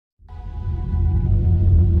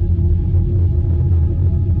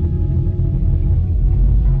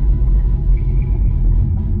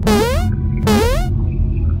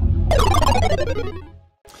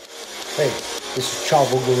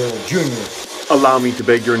Chavo Guerrero Jr. Allow me to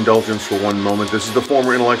beg your indulgence for one moment. This is the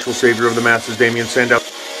former intellectual savior of the masses, Damian Sandow.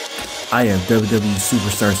 I am WWE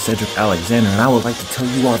superstar Cedric Alexander, and I would like to tell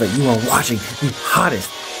you all that you are watching the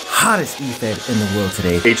hottest E-Fed in the world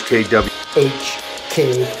today. HKW.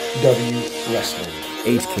 HKW Wrestling.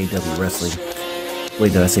 HKW Wrestling.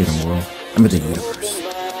 Wait, did I say the world? I mean the universe,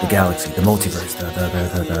 the galaxy, the multiverse,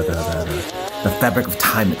 the fabric of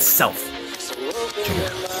time itself. Check it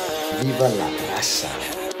out. Viva la raza.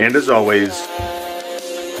 And as always,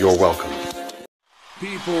 you're welcome.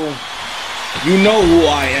 People, you know who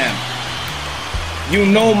I am. You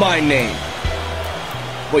know my name.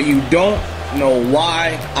 But you don't know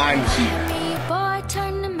why I'm here. Boy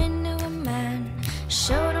turned him into a man.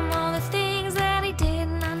 Showed him all the things that he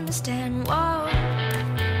didn't understand. Whoa.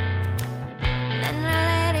 Then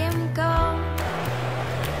I let him go.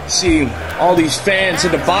 See, all these fans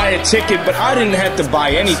had to buy a ticket, but I didn't have to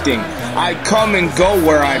buy anything. I come and go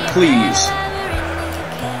where I please.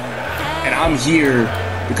 And I'm here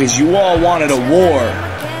because you all wanted a war.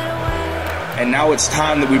 And now it's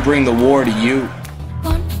time that we bring the war to you.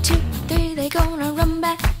 1, 2, 3, they gonna run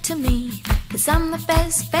back to me. Cause I'm the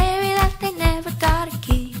best fairy that they never gotta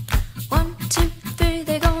keep. 1, 2, 3,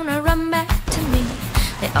 they gonna run back to me.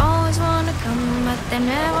 They always wanna come, but they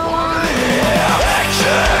never wanna leave.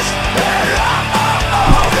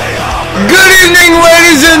 Good evening,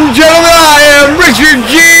 ladies and gentlemen. I am Richard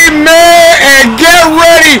G. Mayer, and get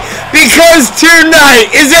ready because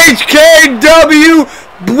tonight is HKW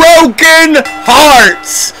Broken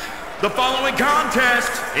Hearts. The following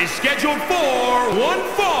contest is scheduled for one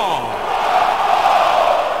fall,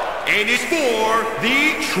 and it's for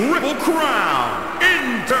the Triple Crown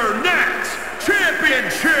Internet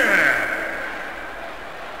Championship.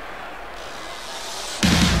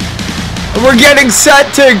 We're getting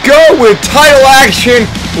set to go with title action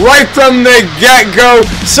right from the get-go.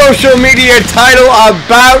 Social media title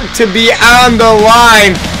about to be on the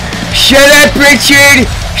line. Shut up, Richard.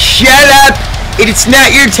 Shut up. It's not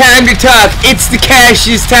your time to talk. It's the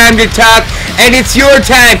Cash's time to talk. And it's your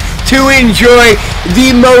time to enjoy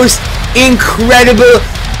the most incredible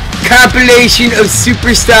compilation of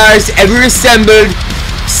superstars ever assembled.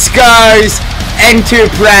 Scars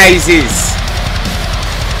Enterprises.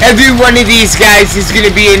 Every one of these guys is going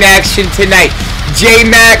to be in action tonight.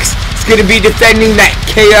 J-Max is going to be defending that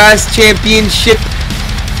Chaos Championship.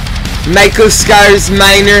 Michael Scars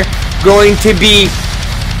Minor going to be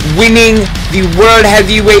winning the World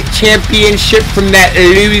Heavyweight Championship from that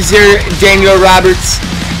loser Daniel Roberts.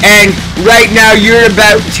 And right now you're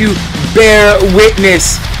about to bear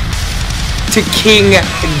witness to King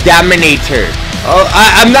Dominator.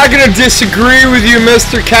 I'm not going to disagree with you,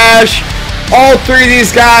 Mr. Cash. All three of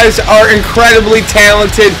these guys are incredibly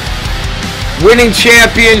talented, winning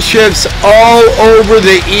championships all over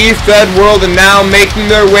the E-Fed world and now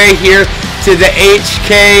making their way here to the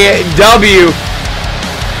HKW.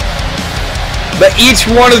 But each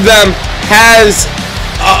one of them has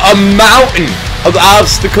a mountain of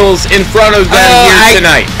obstacles in front of them here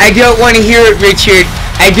tonight. I don't want to hear it, Richard.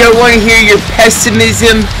 I don't want to hear your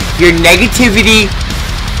pessimism, your negativity.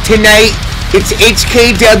 Tonight, it's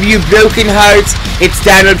HKW Broken Hearts, it's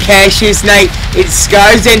Donald Cash's night, it's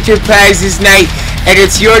Scars Enterprises night, and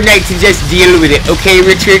it's your night to just deal with it, okay,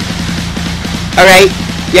 Richard? Alright?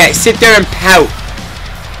 Yeah, sit there and pout,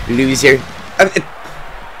 loser.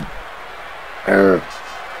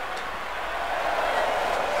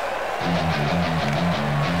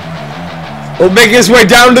 We'll make his way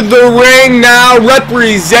down to the ring now,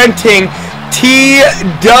 representing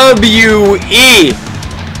TWE.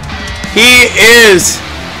 He is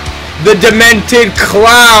the demented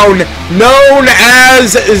clown known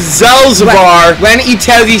as Zelzbar. Why don't you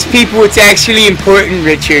tell these people what's actually important,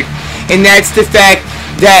 Richard? And that's the fact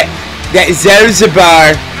that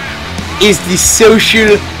Zelzbar is the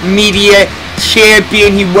social media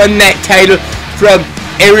champion. He won that title from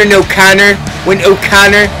Aaron O'Connor when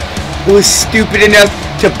O'Connor was stupid enough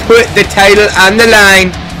to put the title on the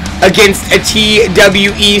line against a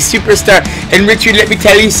TWE superstar. And Richard, let me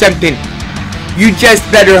tell you something. You just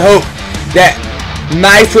better hope that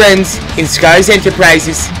my friends in Scars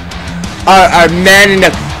Enterprises are man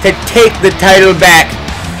enough to take the title back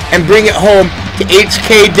and bring it home to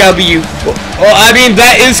HKW. Well, I mean,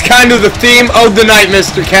 that is kind of the theme of the night,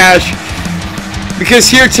 Mr. Cash. Because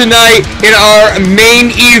here tonight in our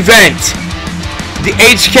main event, the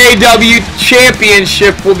HKW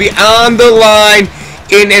Championship will be on the line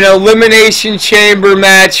in an Elimination Chamber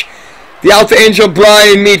match. The Alpha Angel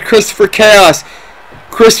Brian, Mead, Christopher Chaos,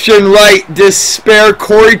 Christian Wright, Despair,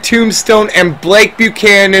 Corey Tombstone, and Blake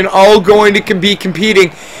Buchanan all going to be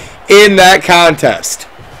competing in that contest.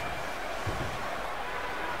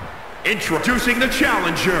 Introducing the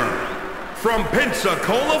challenger from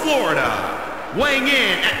Pensacola, Florida, weighing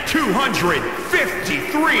in at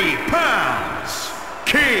 253 pounds,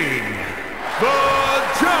 King the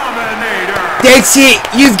Dominator. That's it.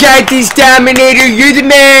 You've got this, Dominator. You're the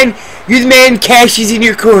man. You're the man. Cash is in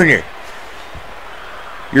your corner.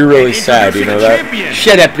 You're really sad, you know that?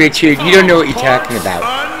 Shut up, Richard. You don't know what you're talking about.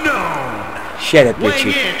 Shut up,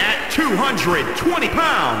 Richard. Weighing in at 220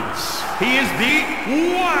 pounds, he is the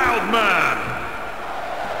Wild Man.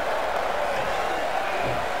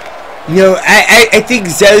 You know, I think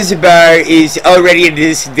Zelzbar is already at a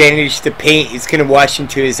disadvantage. The paint is going to wash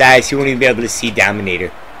into his eyes. He won't even be able to see Dominator.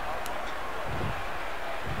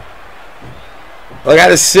 Well, I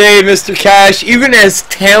gotta say, Mr. Cash, even as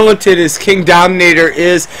talented as King Dominator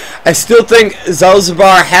is, I still think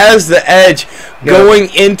Zelzbar has the edge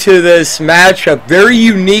going into this matchup. Very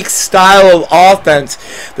unique style of offense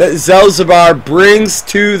that Zelzbar brings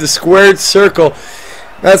to the squared circle.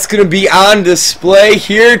 That's going to be on display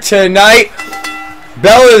here tonight.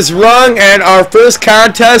 Bell is rung and our first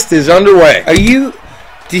contest is underway.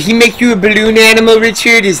 Did he make you a balloon animal,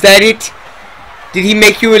 Richard? Is that it? Did he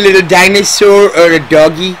make you a little dinosaur or a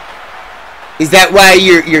doggy? Is that why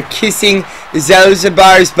you're kissing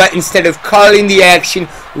Zelzabar's butt instead of calling the action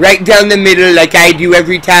right down the middle like I do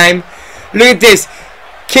every time? Look at this.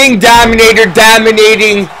 King Dominator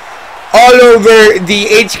dominating all over the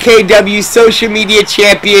HKW social media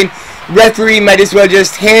champion. Referee might as well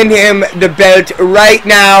just hand him the belt right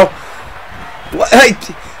now.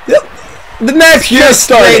 The match just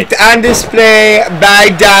started. On display by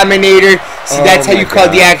Dominator. See, that's how you call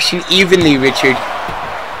the action evenly, Richard.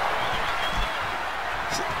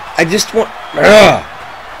 I just want...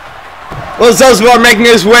 Well, Zelzbar making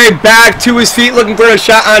his way back to his feet, looking for a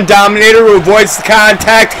shot on Dominator, who avoids the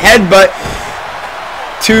contact. Headbutt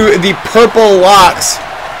to the purple locks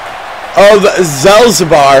of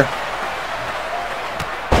Zelzbar.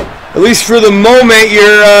 At least for the moment,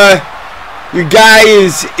 your guy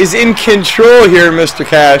is in control here, Mr.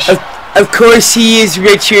 Cash. Of course he is,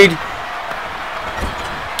 Richard.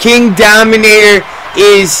 King Dominator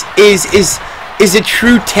is a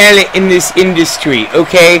true talent in this industry,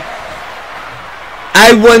 okay?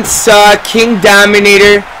 I once saw King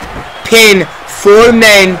Dominator pin 4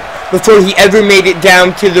 men before he ever made it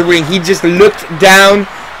down to the ring. He just looked down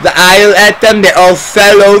the aisle at them. They all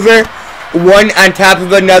fell over, one on top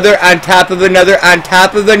of another, on top of another, on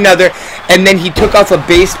top of another, and then he took off a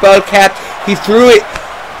baseball cap. He threw it,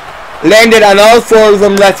 landed on all 4 of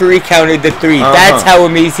them. Referee counted the 3. That's how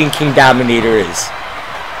amazing King Dominator is.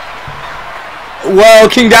 Well,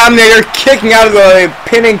 King Dominator kicking out of the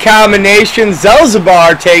pinning combination.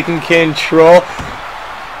 Zelzbar taking control.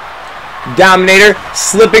 Dominator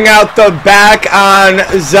slipping out the back on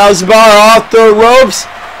Zelzbar off the ropes.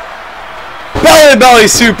 Belly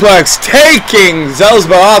suplex taking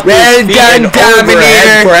Zelzbar off the feet and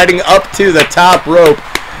Dominator for heading up to the top rope.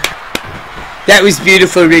 That was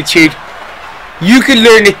beautiful, Richard. You could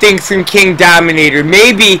learn a thing from King Dominator.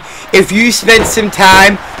 Maybe if you spent some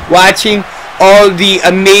time watching all the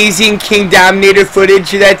amazing King Dominator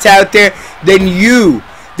footage that's out there, then you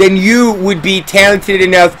would be talented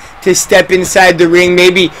enough to step inside the ring.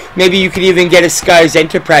 Maybe you could even get a Scars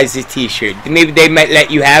Enterprises t-shirt. Maybe they might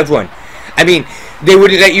let you have one. I mean, they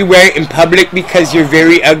wouldn't let you wear it in public because you're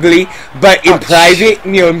very ugly, but in private,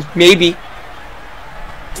 you know, maybe.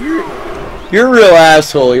 You're a real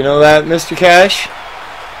asshole, you know that, Mr. Cash?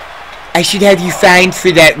 I should have you fined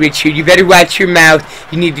for that, Richard. You better watch your mouth.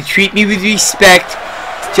 You need to treat me with respect,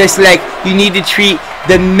 just like you need to treat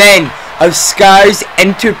the men of Scars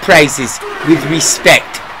Enterprises with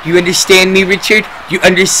respect. Do you understand me, Richard? Do you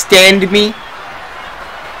understand me?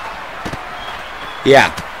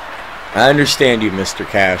 Yeah, I understand you, Mr.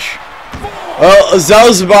 Cash. Well,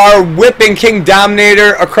 Zelzbar whipping King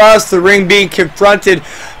Dominator across the ring, being confronted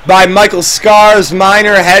by Michael Scars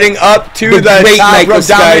Minor, heading up to the top rope.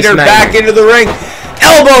 Dominator back into the ring.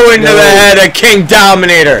 Elbow into the head of King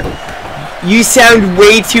Dominator. You sound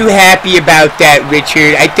way too happy about that,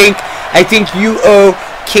 Richard. I think you owe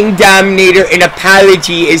King Dominator an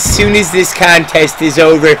apology as soon as this contest is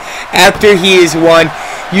over. After he has won,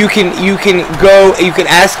 you can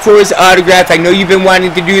ask for his autograph. I know you've been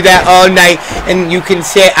wanting to do that all night, and you can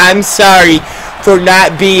say, I'm sorry for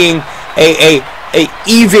not being a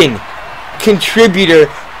even contributor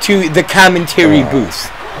to the commentary booth.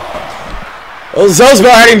 Well,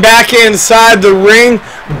 Zelzbar heading back inside the ring,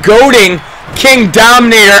 goading King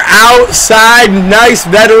Dominator outside. Nice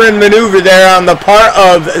veteran maneuver there on the part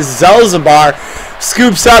of Zelzbar.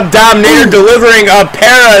 scoops up Dominator, delivering a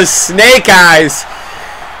pair of snake eyes.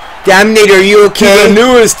 Dominator, are you okay? To the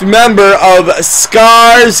newest member of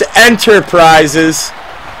Scars Enterprises.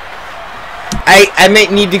 I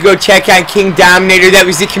might need to go check on King Dominator. That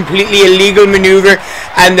was a completely illegal maneuver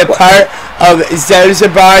on the part of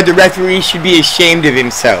Zelzabar. The referee should be ashamed of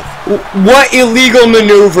himself. What illegal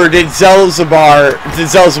maneuver did Zelzabar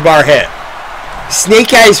hit?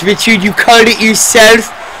 Snake eyes, Richard. You called it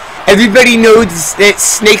yourself. Everybody knows that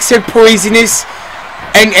snakes are poisonous,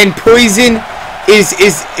 and poison is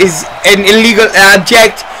an illegal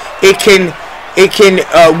object. It can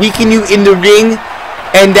weaken you in the ring.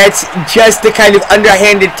 And that's just the kind of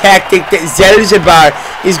underhanded tactic that Zelzabar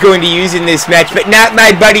is going to use in this match. But not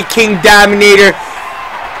my buddy King Dominator.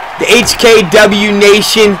 The HKW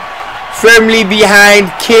Nation firmly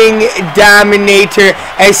behind King Dominator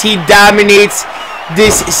as he dominates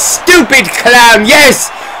this stupid clown.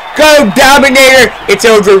 Yes! Go Dominator! It's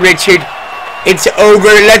over, Richard. It's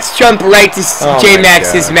over. Let's jump right to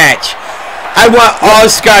J-Max's match. I want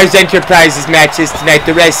all Scars Enterprises matches tonight.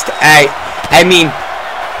 The rest,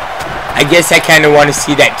 I guess I kind of want to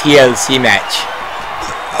see that TLC match.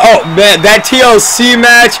 Oh, man, that TLC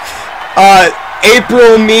match,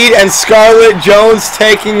 April Mead and Scarlet Jones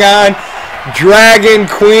taking on Dragon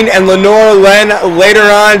Queen and Lenora Len later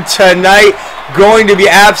on tonight. Going to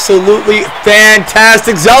be absolutely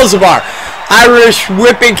fantastic. Zelzabar, Irish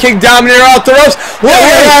whipping King Dominator off the ropes. Look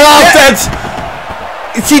at that offense.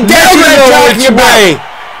 See, that's what I'm talking about.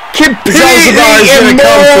 Completely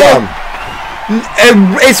immoral.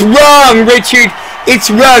 It's wrong, Richard. It's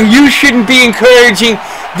wrong. You shouldn't be encouraging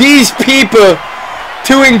these people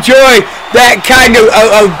to enjoy that kind of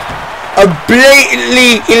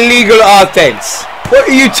blatantly illegal offense. What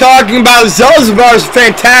are you talking about? Zelzabar's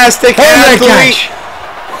fantastic athlete.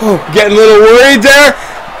 Oh, getting a little worried there.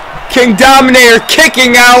 King Dominator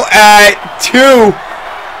kicking out at 2.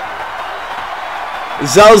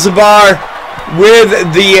 Zelzabar with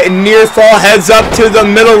the near fall, heads up to the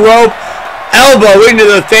middle rope. Elbow into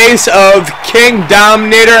the face of King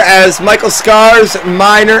Dominator as Michael Scars,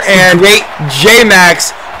 Minor, and Great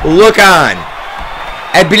J-Max look on.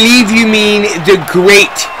 I believe you mean the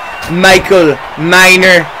great Michael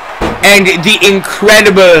Minor and the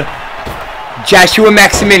incredible Joshua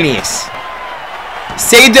Maximilius.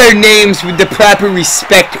 Say their names with the proper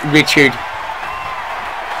respect, Richard.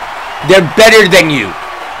 They're better than you.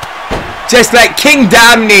 Just like King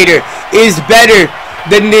Dominator is better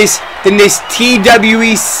than this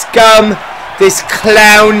TWE scum, this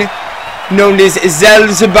clown known as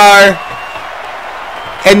Zelzabar.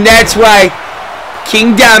 And that's why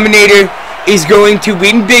King Dominator is going to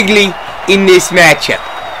win bigly in this matchup.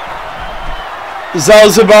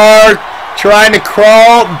 Zelzabar trying to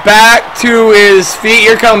crawl back to his feet.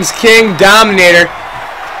 Here comes King Dominator.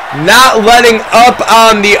 Not letting up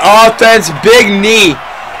on the offense. Big knee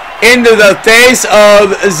into the face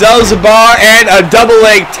of Zelzabar and a double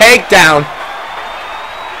leg takedown.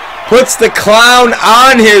 Puts the clown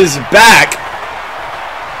on his back.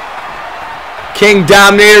 King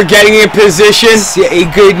Dominator getting in position. Say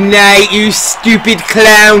good night, you stupid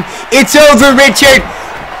clown. It's over, Richard.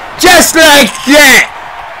 Just like that.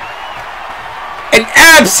 An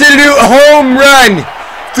absolute home run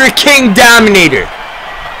for King Dominator.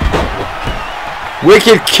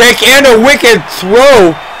 Wicked kick and a wicked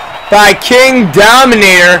throw by King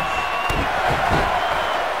Dominator.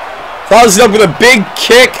 Follows it up with a big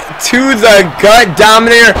kick to the gut.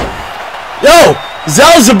 Dominator. Yo,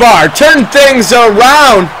 Zelzabar, turn things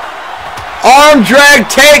around. Arm drag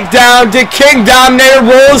takedown to King Dominator.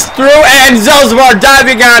 Rolls through and Zelzabar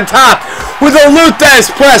diving on top with a Luthes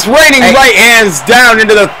press. Raining right hands down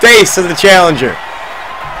into the face of the challenger.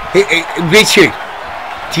 Hey, Richard,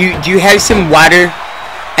 do you have some water?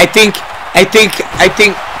 I think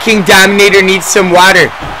King Dominator needs some water.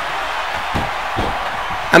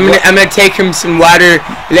 I'm gonna take him some water,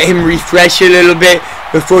 let him refresh a little bit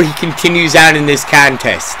before he continues on in this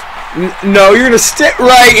contest. No, you're gonna sit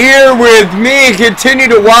right here with me and continue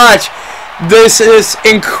to watch this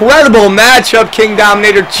incredible matchup. King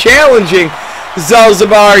Dominator challenging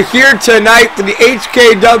Zelzabar here tonight for the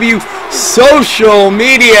HKW Social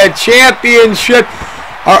Media Championship.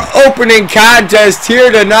 Our opening contest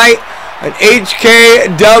here tonight. An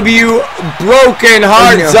HKW Broken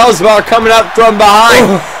Heart. Zelzabar coming up from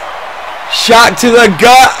behind. Shot to the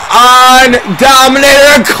gut on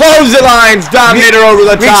Dominator. Clotheslines Dominator over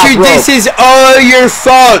the top Richard, rope. this is all your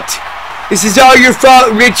fault. This is all your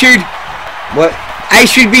fault, Richard. What? I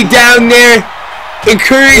should be down there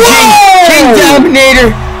encouraging King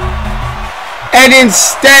Dominator. And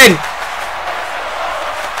instead,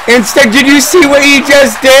 Instead, did you see what he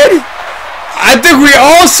just did? I think we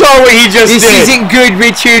all saw what he just did. This isn't good,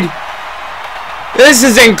 Richard. This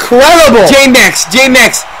is incredible. J-Max,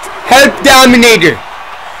 help Dominator.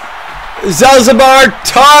 Zalzabar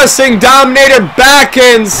tossing Dominator back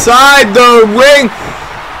inside the ring.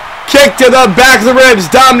 Kick to the back of the ribs.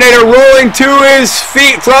 Dominator rolling to his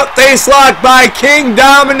feet. Front face lock by King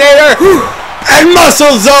Dominator. And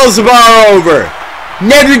muscle Zalzabar over.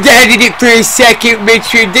 Never doubted it for a second,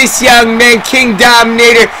 Richard. This young man, King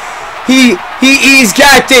Dominator, he's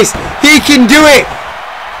got this. He can do it.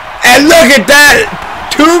 And look at that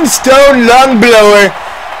Tombstone lung blower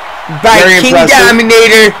by Very King impressive.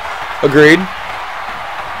 Dominator. Agreed.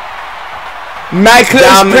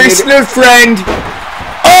 Michael's personal friend.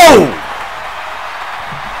 Oh!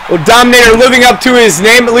 Well, Dominator living up to his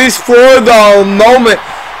name, at least for the moment.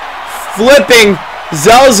 Flipping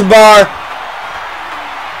Zalzabar.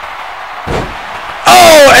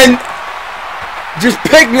 Oh, and just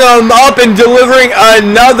picking him up and delivering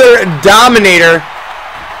another Dominator.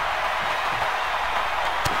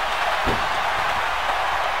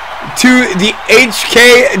 To the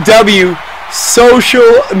HKW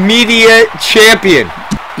Social Media Champion.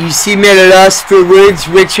 You see me at a loss for words,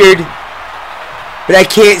 Richard. What I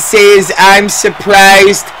can't say is I'm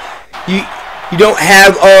surprised you don't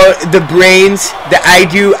have all the brains that I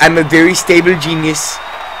do. I'm a very stable genius.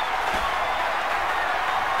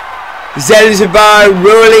 Zalzabar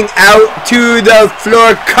rolling out to the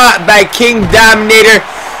floor, caught by King Dominator,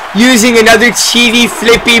 using another cheaty,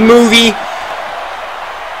 flippy movie.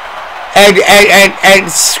 And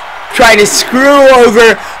trying to screw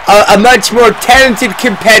over a much more talented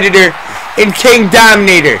competitor in King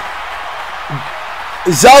Dominator.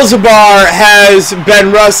 Zalzabar has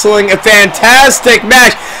been wrestling a fantastic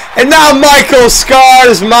match, and now Michael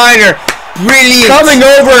Scars Minor, brilliant, coming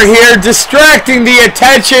over here, distracting the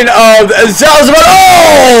attention of Zalzabar.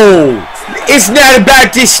 Oh! It's not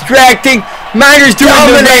about distracting. Minor's doing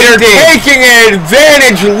Dominator, taking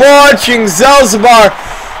advantage, launching Zalzabar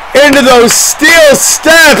into those steel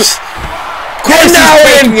steps. And now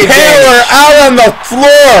Impaler out on the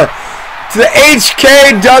floor to the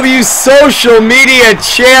HKW Social Media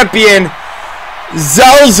Champion,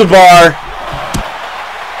 Zalzabar.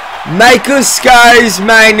 Michael Scars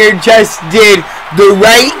Minor just did the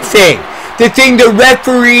right thing. The thing the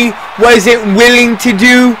referee wasn't willing to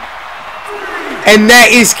do. And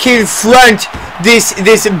that is confront this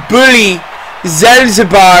bully,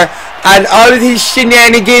 Zalzabar, on all of his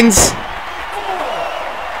shenanigans,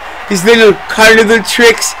 his little carnival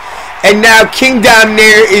tricks. And now King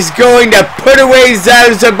Dominator is going to put away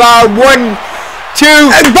Zalzabar. 1, 2,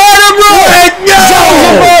 and bottom rope! And no!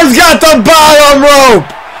 Zalzabar's got the bottom rope!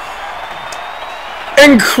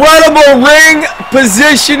 Incredible ring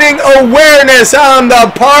positioning awareness on the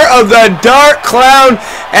part of the Dark Clown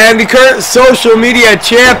and the current social media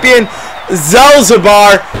champion,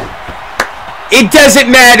 Zalzabar. It doesn't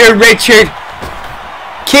matter, Richard.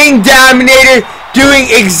 King Dominator doing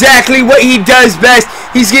exactly what he does best.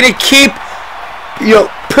 He's gonna keep,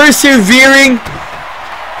 persevering,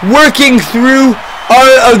 working through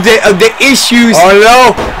all of the issues. Oh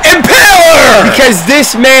no, Impaler! Because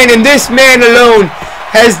this man and this man alone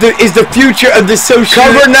is the future of the social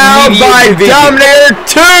media. Cover now by Dominator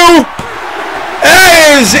 2. That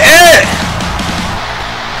is it.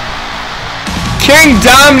 King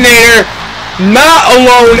Dominator. Not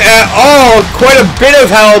alone at all. Quite a bit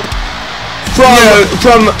of help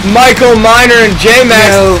from Michael Minor and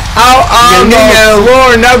J-Max out on the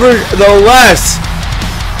floor. Nevertheless,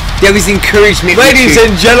 that was encouragement. Ladies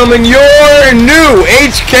and gentlemen, your new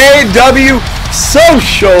HKW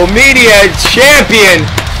Social Media Champion,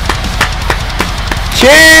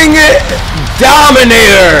 King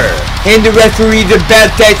Dominator. And the referee the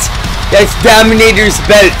belt. That's Dominator's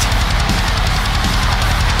belt.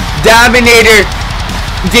 Dominator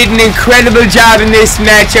did an incredible job in this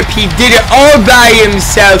matchup. He did it all by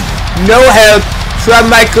himself. No help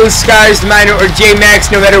from Michael Scars Minor or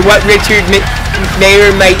J-Max, no matter what Richard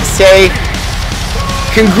Mayer might say.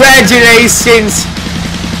 Congratulations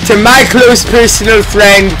to my close personal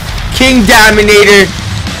friend, King Dominator.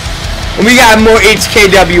 And we got more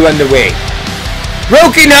HKW on the way.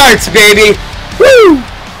 Broken hearts, baby. Woo!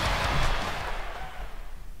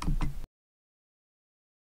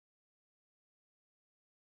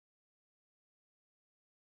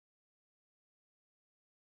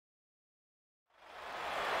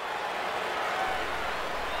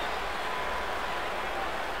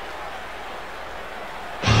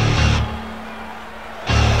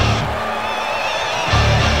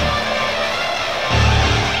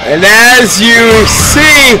 And as you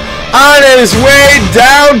see, on his way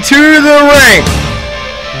down to the ring.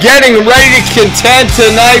 Getting ready to contend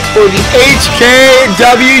tonight for the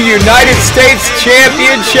HKW United States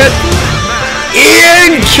Championship,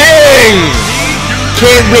 Ian King.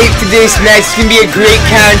 Can't wait for this match. It's going to be a great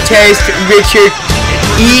contest, Richard.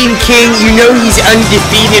 Ian King, you know he's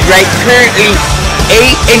undefeated, right? Currently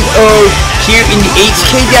 8-0 here in the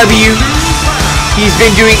HKW. He's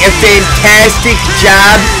been doing a fantastic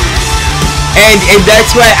job, and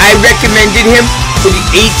that's why I recommended him for the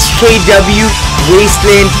HKW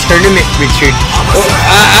Wasteland Tournament, Richard. Well,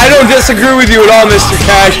 I don't disagree with you at all, Mr.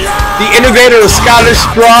 Cash. The innovator of Scottish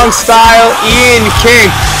strong style, Ian King,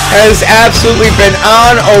 has absolutely been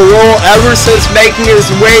on a roll ever since making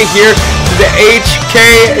his way here to the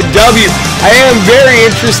HKW. I am very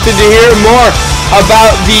interested to hear more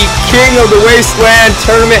about the King of the Wasteland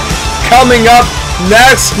Tournament coming up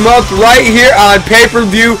next month right here on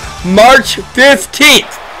pay-per-view March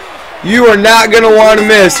 15th. You are not going to want to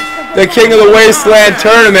miss the King of the Wasteland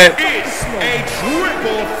Tournament. It's a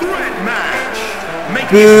triple threat match.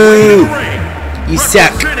 Boo! You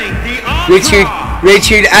suck. Richard,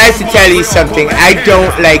 I have to tell you something. I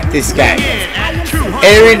don't like this guy.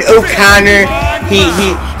 Aaron O'Connor,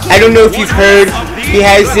 I don't know if you've heard, he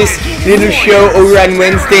has this little show over on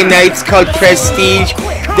Wednesday nights called Prestige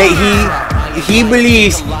that he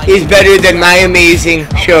believes is better than my amazing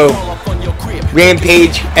show,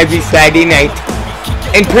 Rampage, every Friday night.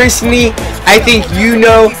 And personally, I think you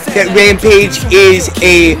know that Rampage is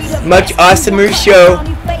a much awesomer show.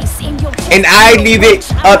 And I leave it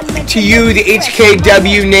up to you, the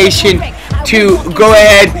HKW Nation, to go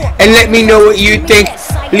ahead and let me know what you think.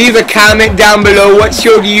 Leave a comment down below. What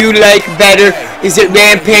show do you like better? Is it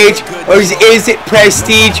Rampage or is it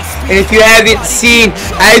Prestige? And if you haven't seen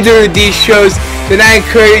either of these shows, then I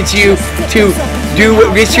encourage you to do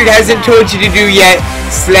what Richard hasn't told you to do yet.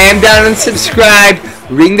 Slam down and subscribe.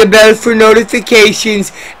 Ring the bell for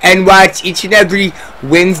notifications. And watch each and every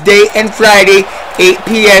Wednesday and Friday, 8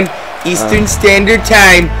 p.m. Eastern Standard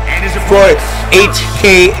Time for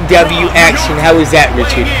HKW action. How was that,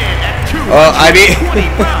 Richard? I mean,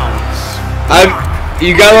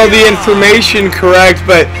 you got all the information correct,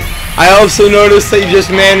 but I also noticed that you just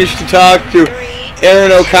managed to talk to Aaron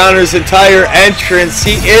O'Connor's entire entrance.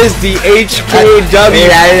 He is the HKW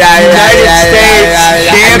United States Champion.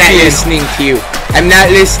 I'm not listening to you. I'm not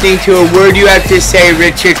listening to a word you have to say,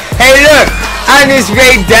 Richard. Hey, look, on his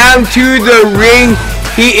way down to the ring,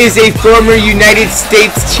 he is a former United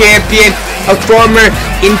States champion, a former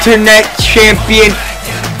internet champion,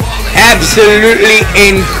 absolutely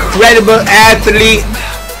incredible athlete,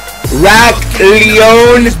 Rock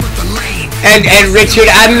Leone. And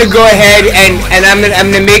Richard, I'm gonna go ahead and I'm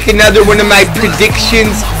gonna make another one of my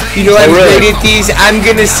predictions. You know, I've rated these. I'm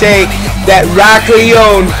gonna say that Rock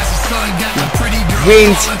Leone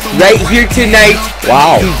wins right here tonight.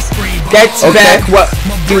 Wow. That's back what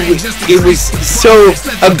it was so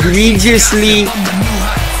egregiously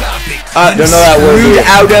screwed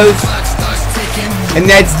out of, and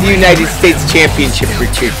that's the United States Championship,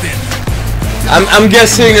 Richard. I'm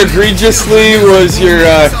guessing egregiously was your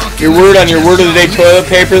word on your word of the day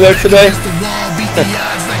toilet paper there today.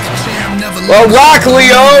 Well, Rock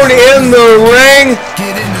Leone in the ring.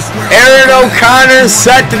 Aaron O'Connor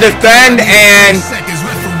set to defend, and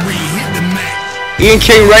Ian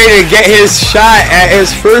King ready to get his shot at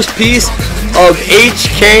his first piece of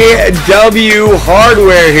HKW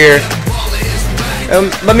hardware here.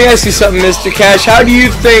 Let me ask you something, Mr. Cash. How do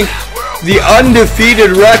you think the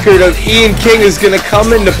undefeated record of Ian King is going to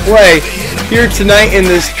come into play here tonight in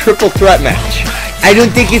this triple threat match? I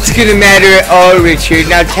don't think it's going to matter at all, Richard,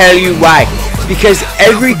 and I'll tell you why. Because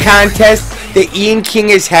every contest that Ian King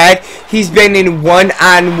has had, he's been in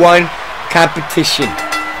one-on-one competition.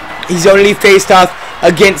 He's only faced off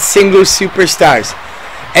against single superstars.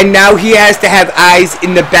 And now he has to have eyes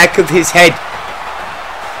in the back of his head.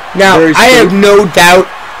 Now, I have no doubt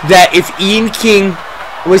that if Ian King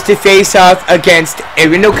was to face off against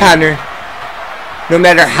Aaron O'Connor, no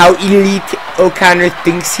matter how elite O'Connor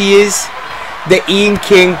thinks he is, that Ian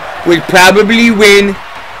King would probably win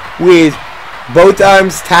with both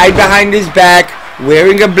arms tied behind his back,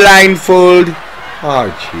 wearing a blindfold,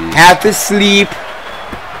 half asleep,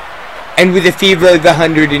 and with a fever of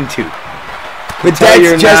 102. But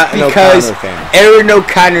that's just because Aaron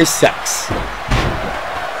O'Connor sucks.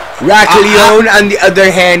 Rock Leone, on the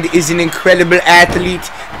other hand, is an incredible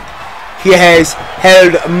athlete. He has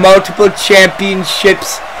held multiple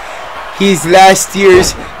championships. He's last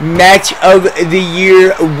year's Match of the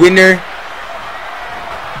Year winner.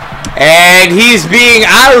 And he's being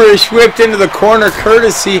Irish whipped into the corner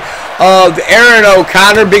courtesy of Aaron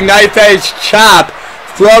O'Connor. Big knife edge chop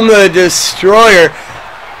from the Destroyer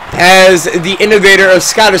as the innovator of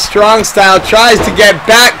Scottish Strong Style tries to get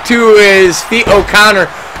back to his feet. O'Connor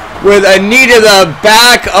with a knee to the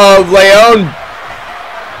back of Leon.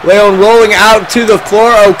 Leon rolling out to the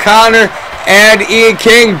floor. O'Connor and Ian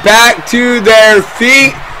King back to their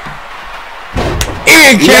feet.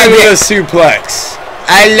 Ian King with a suplex.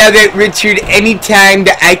 I love it, Richard. Anytime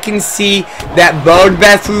that I can see that bald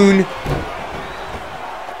buffoon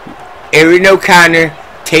Aaron O'Connor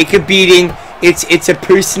take a beating, it's a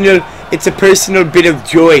personal bit of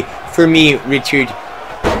joy for me, Richard.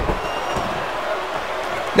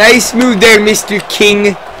 Nice move there, Mr.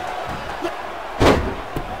 King.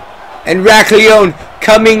 And Rock Leon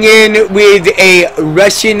coming in with a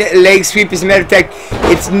Russian leg sweep. As a matter of fact,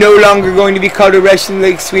 it's no longer going to be called a Russian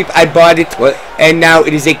leg sweep. I bought it, and now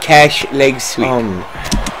it is a cash leg sweep.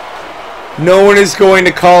 No one is going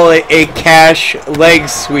to call it a cash leg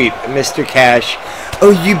sweep, Mr. Cash. Oh,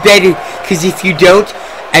 you better, because if you don't,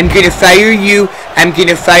 I'm going to fire you. I'm going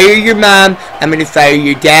to fire your mom. I'm going to fire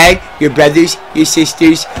your dad, your brothers, your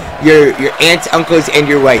sisters, your aunts, uncles, and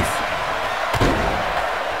your wife.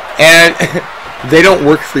 And they don't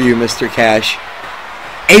work for you, Mr. Cash.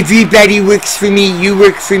 Everybody works for me. You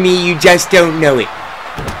work for me. You just don't know it.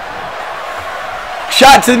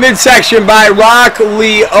 Shot to the midsection by Rock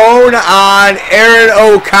Leon on Aaron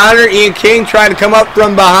O'Connor. Ian King trying to come up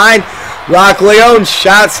from behind. Rock Leon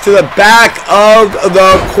shots to the back of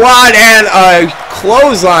the quad and a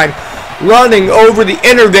clothesline running over the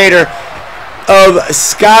innovator of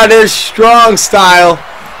Scottish Strong Style.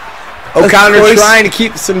 O'Connor trying to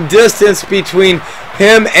keep some distance between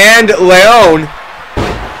him and Leon.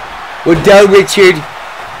 Well, Richard,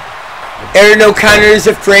 Aaron O'Connor is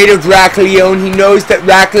afraid of Rock Leon. He knows that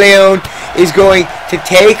Rock Leon is going to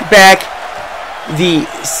take back the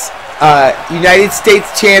United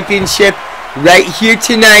States Championship right here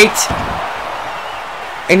tonight.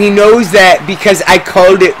 And he knows that because I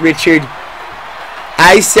called it, Richard.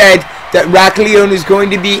 I said that Rock Leon is going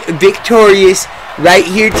to be victorious right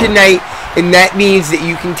here tonight, and that means that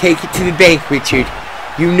you can take it to the bank, Richard.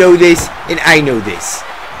 You know this, and I know this.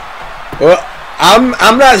 Well,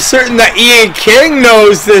 I'm not certain that Ian King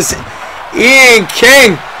knows this. Ian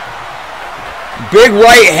King, big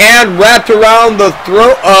right hand wrapped around the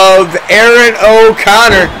throat of Aaron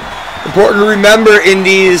O'Connor. Important to remember in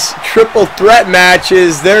these triple threat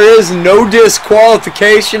matches, there is no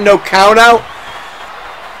disqualification, no count out.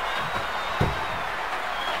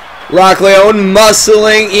 Rock Leon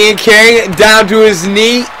muscling Ian King down to his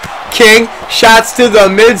knee. King shots to the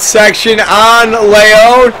midsection on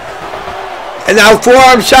Leon. And now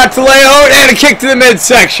forearm shot to Leon and a kick to the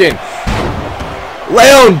midsection.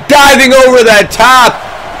 Leon diving over the top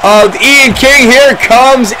of Ian King. Here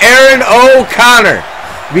comes Aaron O'Connor.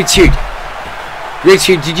 Richard,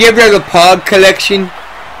 did you ever have a Pog collection?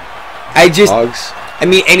 Pogs? I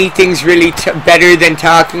mean, anything's really better than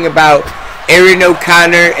talking about Aaron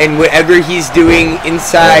O'Connor and whatever he's doing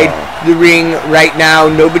inside the ring right now.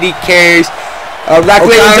 Nobody cares. Rock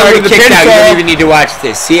Leon's already kicked out. You don't even need to watch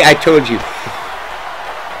this. See, I told you.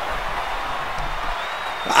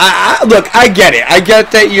 Look, I get it. I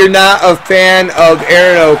get that you're not a fan of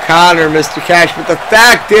Aaron O'Connor, Mr. Cash, but the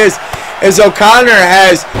fact is O'Connor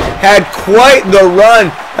has had quite the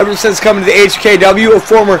run ever since coming to the HKW, a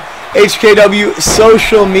former HKW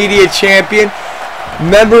social media champion,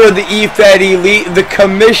 member of the EFED Elite, the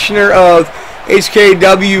commissioner of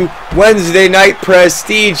HKW Wednesday Night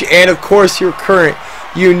Prestige, and of course your current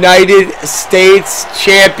United States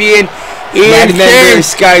champion. Ian King,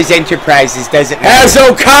 Scars Enterprises, doesn't matter. Has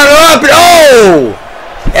O'Connor up,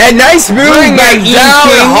 and nice move by Ian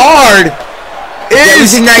King. Hard. That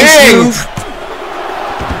was a nice move.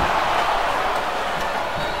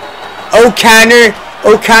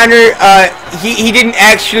 O'Connor, he didn't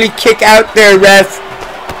actually kick out there, ref.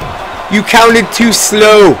 You counted too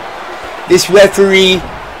slow. This referee,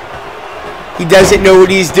 he doesn't know what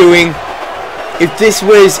he's doing. If this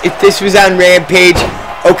was on Rampage,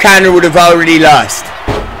 O'Connor would have already lost.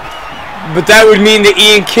 But that would mean that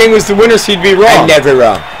Ian King was the winner, so he'd be wrong. I'm never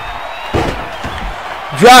wrong.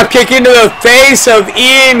 Drop kick into the face of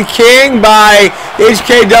Ian King by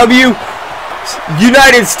HKW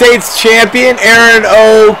United States champion Aaron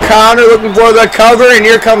O'Connor, looking for the cover, and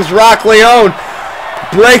here comes Rock Leon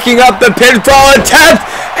breaking up the pinfall attempt,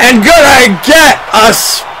 and gonna get a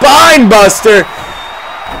spine buster,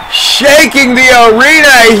 shaking the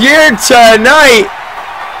arena here tonight.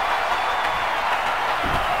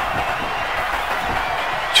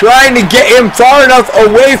 Trying to get him far enough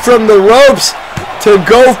away from the ropes to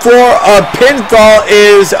go for a pinfall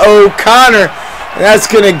is O'Connor. And that's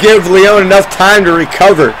going to give Leon enough time to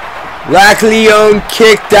recover. Rock Leon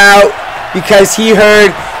kicked out because he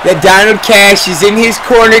heard that Donald Cash is in his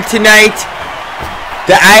corner tonight.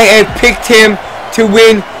 That I have picked him to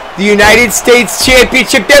win the United States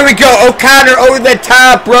Championship. There we go. O'Connor over the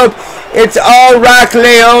top rope. It's all Rock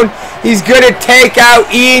Leon. He's going to take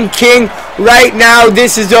out Ian King right now.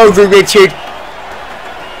 This is over, Richard.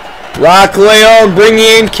 Rock Leon bringing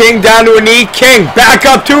Ian King down to a knee. King back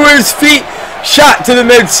up to his feet. Shot to the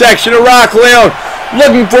midsection of Rock Leon.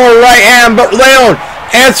 Looking for a right hand, but Leon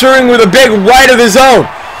answering with a big right of his own.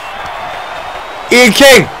 Ian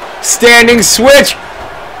King, standing switch,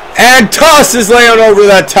 and tosses Leon over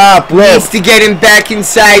the top rope. Needs to get him back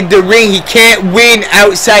inside the ring. He can't win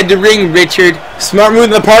outside the ring, Richard. Smart move on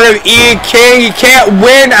the part of Ian King. He can't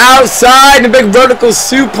win outside. The big vertical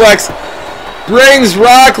suplex brings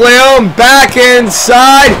Rock Leon back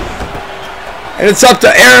inside. And it's up to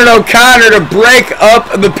Aaron O'Connor to break up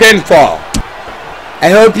the pinfall. I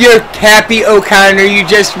hope you're happy, O'Connor. You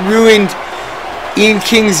just ruined Ian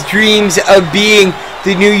King's dreams of being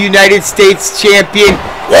the new United States champion.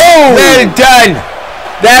 Whoa! Well done.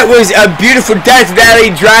 That was a beautiful Death Valley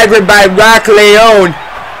driver by Rock Leon.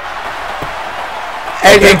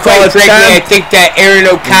 And quite frankly, I think that Aaron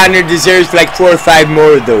O'Connor deserves like 4 or 5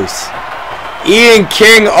 more of those. Ian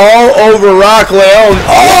King all over Rock Leon.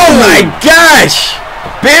 Oh my gosh!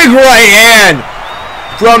 Big right hand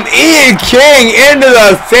from Ian King into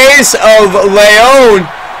the face of Leon.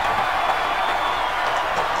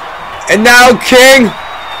 And now King,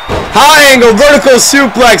 high angle vertical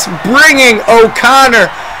suplex, bringing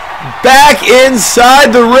O'Connor back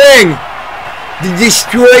inside the ring. The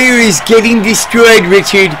Destroyer is getting destroyed,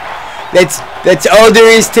 Richard. That's all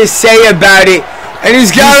there is to say about it. And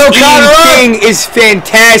he's got O'Connor up. King is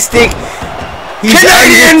fantastic. He's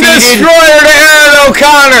Canadian undefeated. Destroyer to Aaron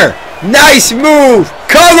O'Connor. Nice move.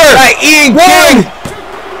 Cover by Ian King.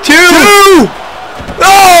 2.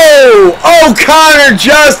 Oh! O'Connor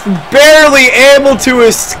just barely able to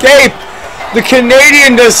escape the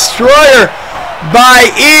Canadian Destroyer by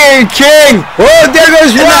Ian King. Oh, there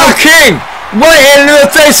goes Rock King. Right hand into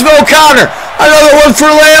the face of O'Connor. Another one for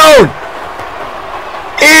Leon.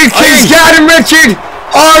 Ian King's got him, Richard.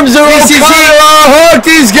 Arms of O'Connor are hooked.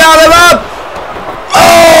 He's got him up.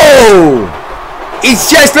 Oh!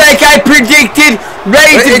 It's just like I predicted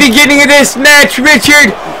right at the beginning of this match,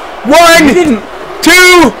 Richard. 1,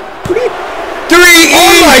 2, 3.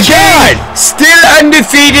 Oh my God! Still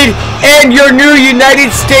undefeated and your new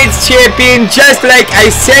United States champion, just like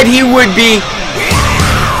I said he would be.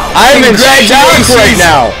 I'm in shock right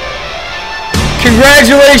now.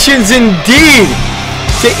 Congratulations indeed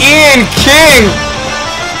to Ian King.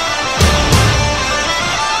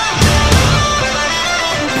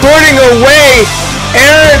 Putting away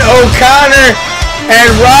Aaron O'Connor and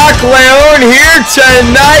Rock Leon here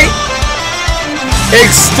tonight,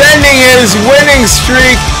 extending his winning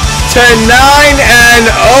streak to 9-0.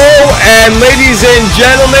 And ladies and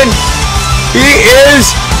gentlemen, he is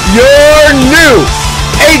your new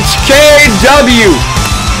HKW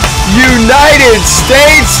United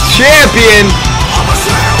States champion,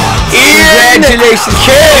 Ian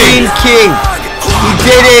King. He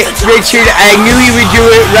did it, Richard. I knew he would do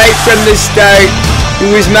it right from the start. It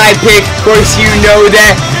was my pick. Of course, you know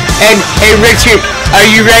that. And, hey, Richard, are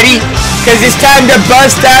you ready? Because it's time to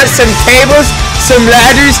bust out some tables, some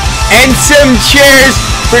ladders, and some chairs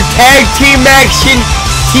for tag team action.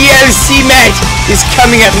 TLC match is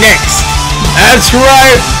coming up next. That's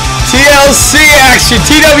right. TLC action.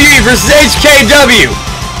 TWE versus HKW.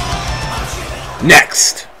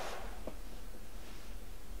 Next.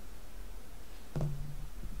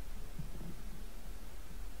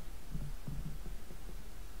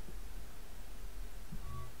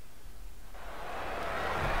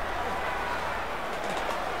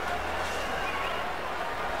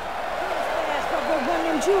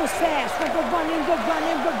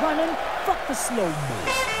 Fuck the slow move.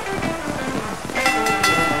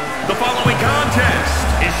 The following contest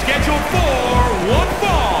is scheduled for one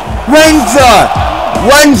fall.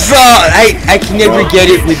 One fall. I can never get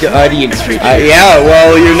it with the audience. Yeah,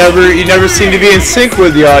 well, you never seem to be in sync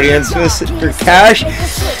with the audience, Mr. Cash.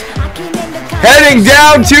 Heading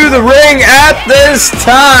down to the ring at this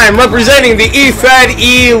time, representing the EFED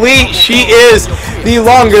Elite, she is the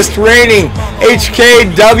longest reigning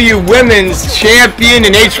HKW Women's Champion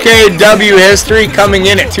in HKW history, coming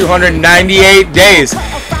in at 298 days.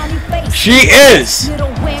 She is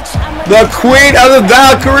the Queen of the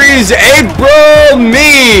Valkyries, April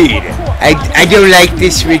Mead. I don't like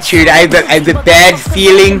this, Richard. I have a bad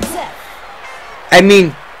feeling. I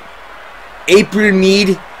mean, April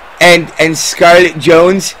Mead and Scarlet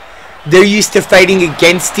Jones, they're used to fighting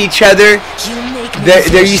against each other.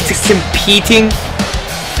 They're used to competing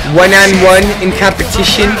one-on-one in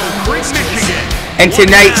competition. And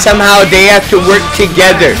tonight, somehow, they have to work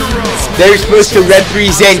together. They're supposed to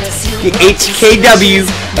represent the HKW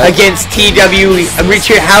against TWE.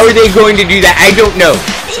 Richard, how are they going to do that? I don't know.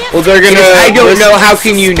 Well, they're gonna. I don't know. How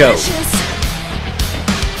can you know?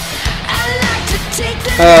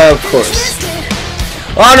 Of course.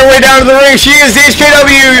 On her way down to the ring, she is the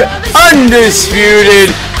HKW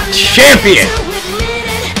Undisputed Champion,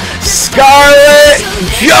 Scarlet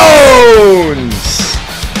Jones.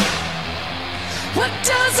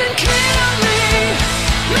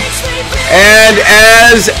 And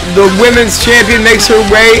as the women's champion makes her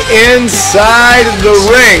way inside the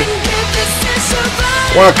ring,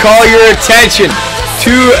 I want to call your attention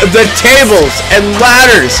to the tables and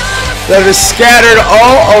ladders that are scattered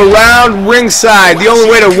all around ringside. The only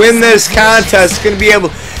way to win this contest is going to be able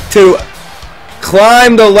to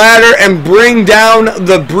climb the ladder and bring down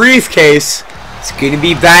the briefcase. It's going to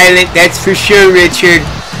be violent, that's for sure, Richard.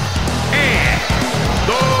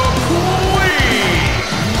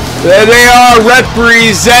 There they are,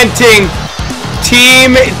 representing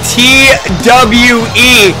Team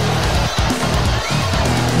TWE.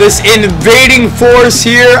 This invading force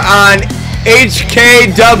here on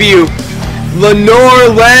HKW. Lenore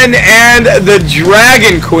Len and the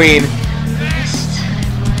Dragon Queen.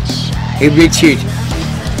 Hey, Richard,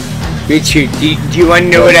 do you want to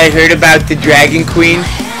know what I heard about the Dragon Queen?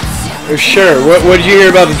 Sure, what did you hear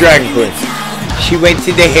about the Dragon Queen? She went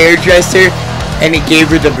to the hairdresser and it gave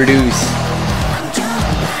her the blues.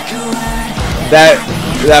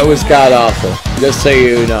 That was god-awful, just so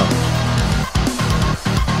you know.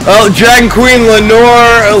 Well, Dragon Queen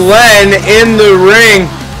Lenore Len in the ring.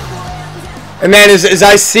 And man, as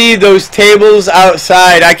I see those tables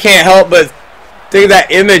outside, I can't help but think of that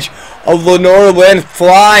image of Lenore Len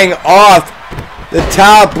flying off the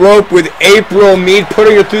top rope with April Mead,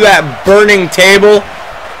 putting her through that burning table.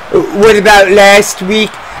 What about last week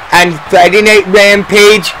on Friday Night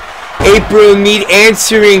Rampage? April Mead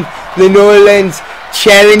answering Lenore Len's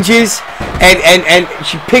challenges, and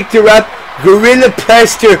she picked her up, gorilla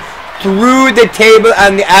pressed her through the table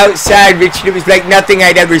on the outside, Richard. It was like nothing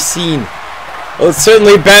I'd ever seen. Well, it's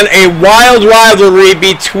certainly been a wild rivalry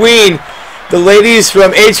between the ladies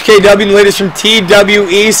from HKW and the ladies from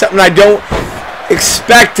TWE, something I don't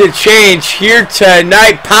expect to change here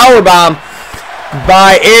tonight. Powerbomb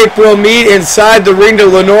by April Mead inside the ring to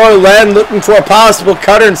Lenore Len, looking for a possible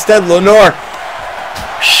cutter. Instead, Lenore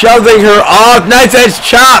shoving her off. Knife edge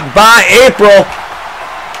chop by April.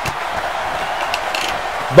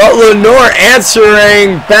 But Lenore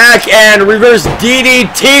answering back, and reverse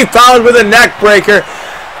DDT followed with a neck breaker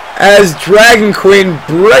as Dragon Queen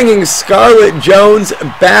bringing Scarlet Jones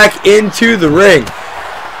back into the ring.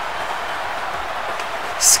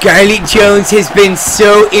 Scarlet Jones has been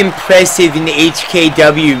so impressive in the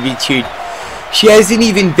HKW, Richard. She hasn't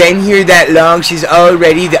even been here that long. She's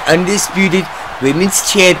already the undisputed women's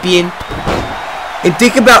champion. And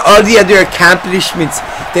think about all the other accomplishments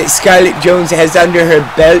that Scarlet Jones has under her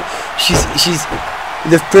belt. She's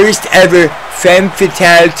the first ever Femme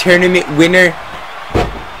Fatale tournament winner.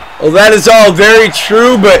 Well, that is all very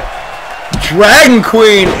true, but Dragon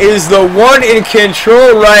Queen is the one in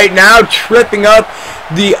control right now, tripping up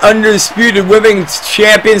the undisputed women's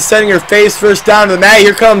champion, sending her face first down to the mat.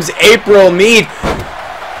 Here comes April Mead.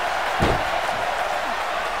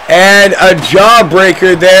 And a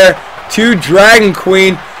jawbreaker there to Dragon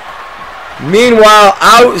Queen. Meanwhile,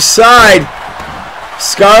 outside,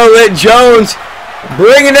 Scarlet Jones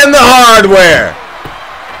bringing in the hardware.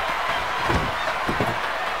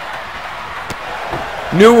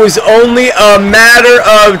 Knew it was only a matter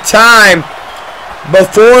of time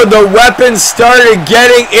before the weapons started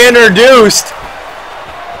getting introduced.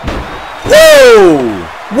 Whoa!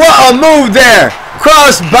 What a move there!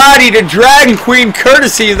 Cross-body to Dragon Queen,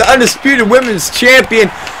 courtesy of the undisputed women's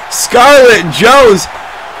champion, Scarlet Jones.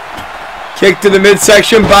 Kick to the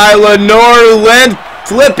midsection by Lenore Len,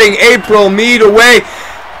 flipping April Mead away,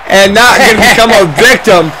 and not going to become a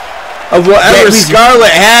victim of whatever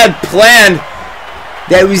Scarlet had planned.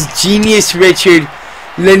 That was genius, Richard.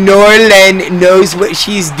 Lenore Len knows what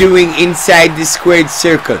she's doing inside the squared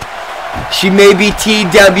circle. She may be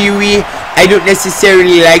TWE. I don't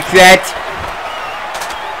necessarily like that.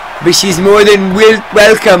 But she's more than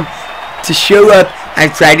welcome to show up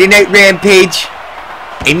on Friday Night Rampage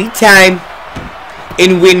anytime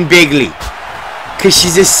and win bigly. Because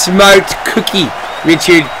she's a smart cookie,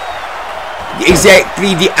 Richard.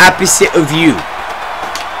 Exactly the opposite of you.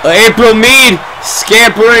 April Mead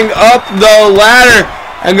scampering up the ladder.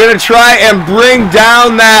 I'm going to try and bring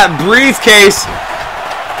down that briefcase.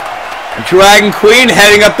 Dragon Queen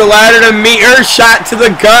heading up the ladder to meet her. Shot to the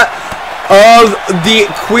gut of the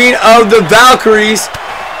Queen of the Valkyries.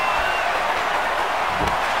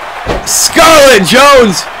 Scarlet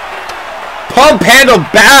Jones. Pump handle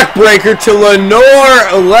backbreaker to Lenore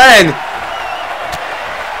Len.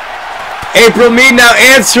 April Mead now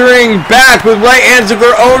answering back with right hands of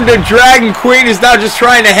her own to Dragon Queen, is now just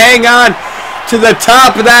trying to hang on to the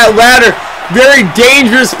top of that ladder. Very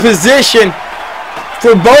dangerous position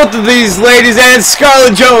for both of these ladies, and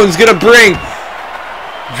Scarlet Jones gonna bring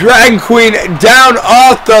Dragon Queen down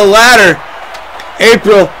off the ladder.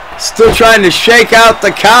 April still trying to shake out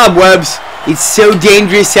the cobwebs. It's so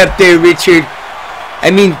dangerous up there, Richard. I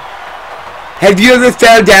mean, have you ever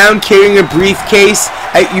fell down carrying a briefcase?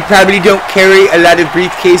 You probably don't carry a lot of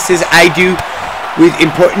briefcases. I do, with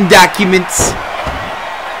important documents.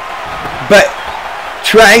 But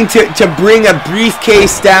trying to bring a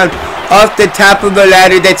briefcase down off the top of a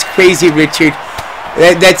ladder, that's crazy, Richard.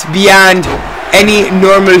 That's beyond any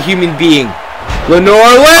normal human being.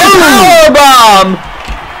 Lenore Len powerbomb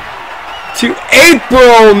to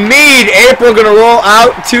April Mead. April gonna roll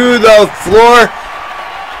out to the floor.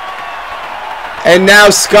 And now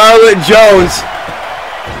Scarlet Jones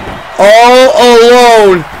all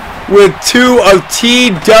alone with two of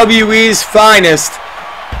TWE's finest.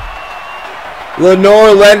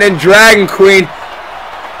 Lenore Len and Dragon Queen.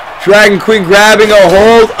 Dragon Queen grabbing a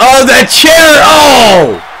hold of the chair.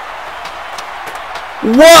 Oh!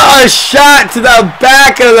 What a shot to the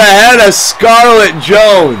back of the head of Scarlet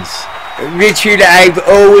Jones. Richard, I've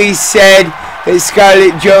always said that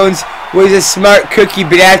Scarlet Jones was a smart cookie,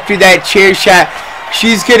 but after that chair shot,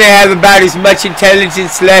 she's gonna have about as much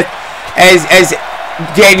intelligence left as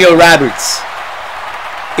Daniel Roberts,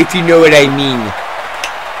 if you know what I mean.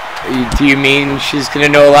 Do you mean she's gonna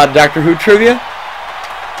know a lot of Doctor Who trivia?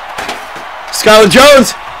 Scarlet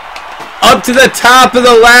Jones up to the top of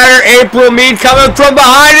the ladder. April Mead coming from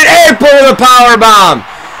behind, and April with a power bomb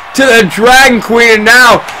to the Dragon Queen. And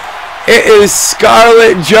now it is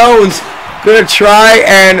Scarlet Jones gonna try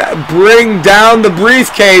and bring down the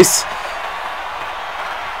briefcase.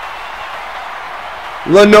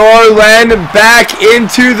 Lenore Len back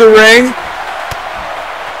into the ring.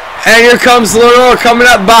 And here comes Lenore coming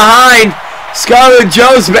up behind Scarlet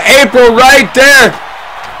Jones, but April right there.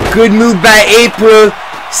 Good move by April.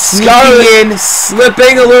 Scarlet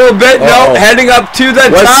slipping a little bit. No, heading up to the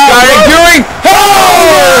top. What's Scarlet doing?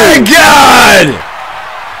 Oh my God!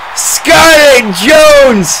 Scarlet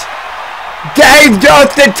Jones dived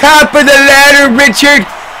off the top of the ladder, Richard.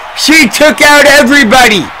 She took out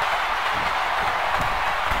everybody.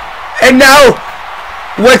 And now,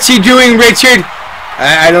 what's she doing, Richard?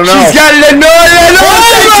 I don't know. She's got Lenore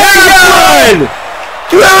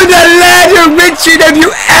through the ladder, Richard. Have you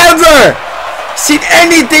ever seen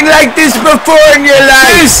anything like this before in your life?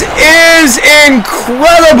 This is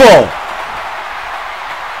incredible.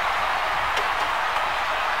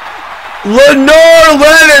 Lenore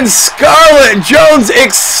Len and Scarlet Jones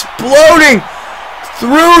exploding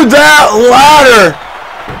through that ladder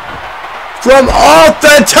from off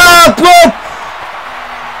the top rope.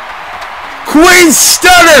 Queen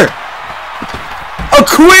Stunner. A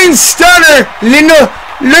Queen Stunner.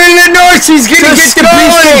 Lenore, she's gonna get the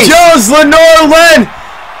briefcase. Jones, Lenore Len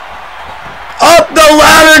up the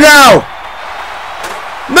ladder now.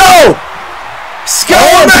 No.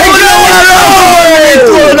 Scarlet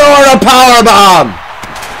Lenore a powerbomb.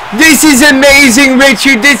 This is amazing,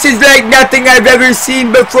 Richard. This is like nothing I've ever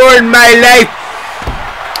seen before in my life.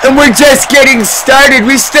 And we're just getting started.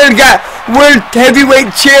 We still got World Heavyweight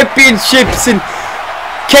Championships and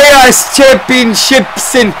Chaos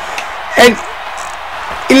Championships and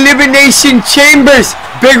Elimination Chambers.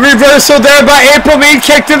 Big reversal there by April Mead.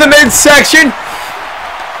 Kick to the midsection.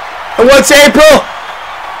 And what's April?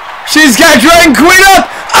 She's got Dragon Queen up.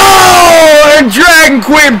 Oh! And Dragon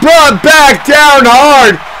Queen brought back down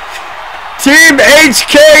hard. Team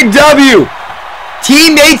HKW.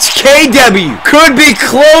 Team HKW could be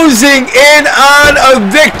closing in on a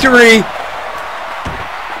victory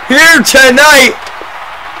here tonight.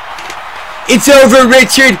 It's over,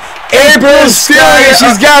 Richard. April's feeling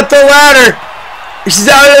she's got the ladder. She's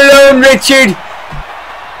all alone, Richard.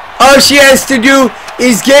 All she has to do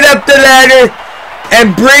is get up the ladder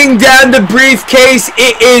and bring down the briefcase.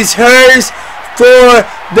 It is hers for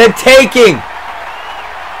the taking.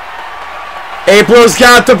 April's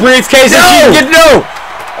got the briefcase. No!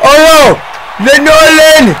 Oh no! Lenore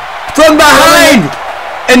Len from behind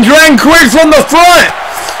and Dragon Queen from the front.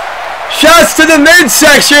 Shots to the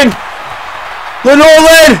midsection.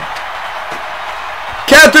 Linoleum.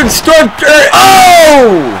 Captain Storm.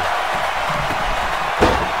 Oh!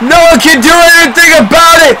 No one can do anything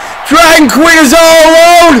about it. Dragon Queen is all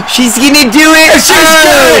alone. She's gonna do it. And she's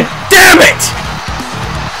done it. Damn it.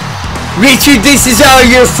 Richard, this is all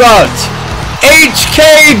your fault.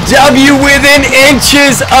 HKW within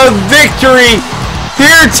inches of victory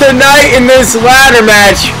here tonight in this ladder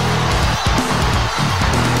match.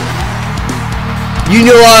 You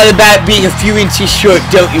know all about being a few inches short,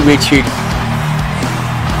 don't you, Richard?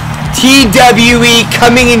 TWE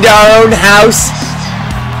coming into our own house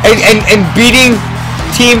and beating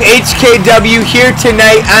Team HKW here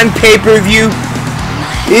tonight on pay-per-view.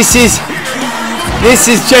 This is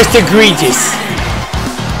just egregious.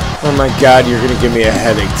 Oh my God, you're gonna give me a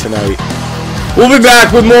headache tonight. We'll be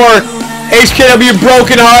back with more HKW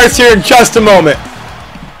Broken Hearts here in just a moment.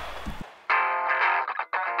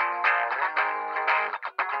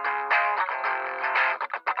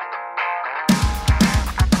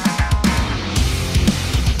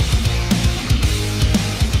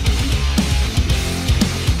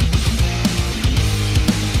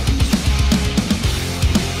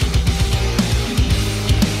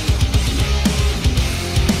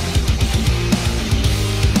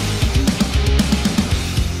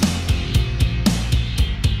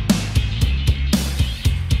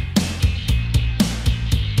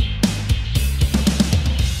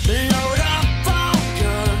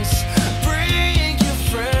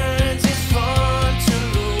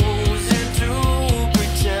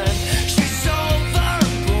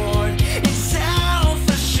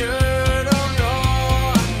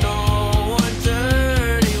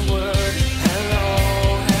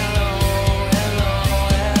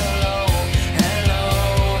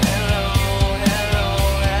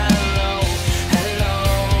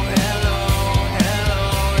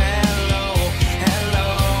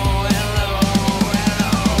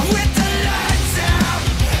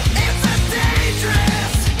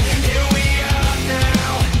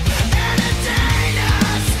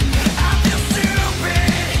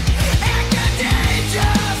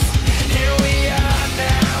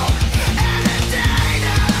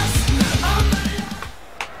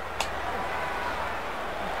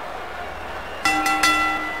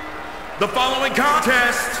 The following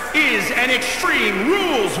contest is an Extreme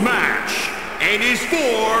Rules match and is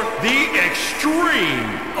for the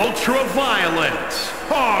Extreme Ultraviolet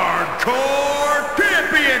Hardcore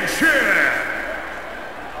Championship.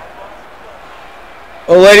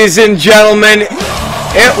 Well, ladies and gentlemen,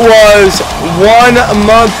 it was 1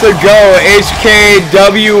 month ago,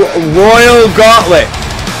 HKW Royal Gauntlet.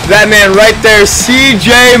 That man right there,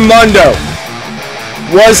 CJ Mundo,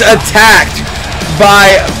 was attacked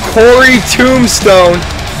by Corey Tombstone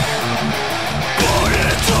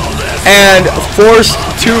and forced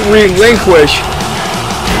to relinquish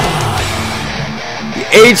the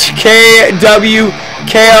HKW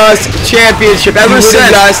Chaos Championship. Ever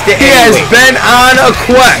since, he has been on a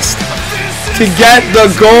quest to get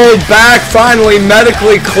the gold back, finally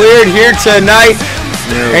medically cleared here tonight,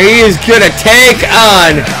 and he is going to take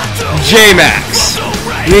on J-Max.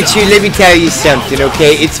 Richard, let me tell you something,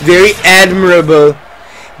 okay? It's very admirable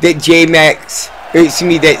that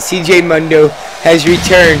that CJ Mundo has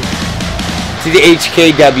returned to the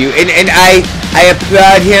HKW, and I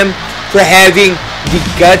applaud him for having the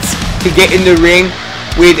guts to get in the ring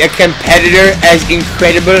with a competitor as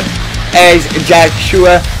incredible as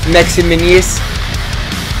Joshua Maximinius.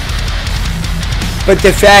 But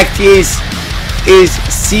the fact is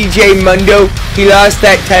CJ Mundo, he lost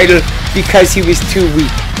that title because he was too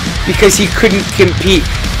weak, because he couldn't compete,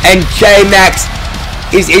 and J-Max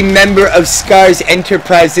is a member of Scars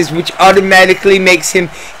Enterprises, which automatically makes him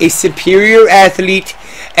a superior athlete.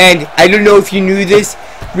 And I don't know if you knew this,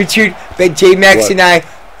 Richard, but J-Max and I,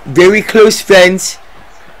 very close friends.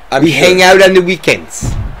 We hang out on the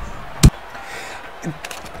weekends.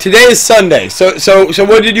 Today is Sunday, so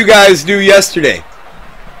what did you guys do yesterday?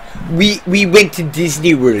 We went to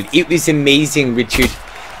Disney World. It was amazing, Richard.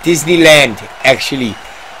 Disneyland, actually.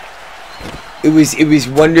 It was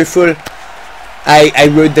wonderful. I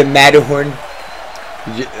rode the Matterhorn.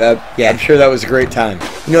 Yeah, I'm sure that was a great time.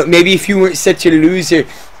 You know, maybe if you weren't such a loser,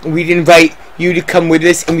 we'd invite you to come with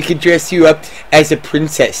us and we could dress you up as a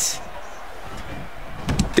princess.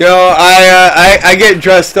 You know, I get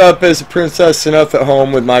dressed up as a princess enough at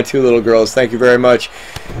home with my 2 little girls. Thank you very much,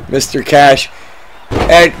 Mr. Cash.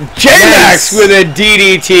 And J-Max with a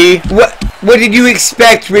DDT. What did you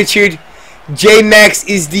expect, Richard? J-Max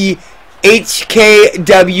is the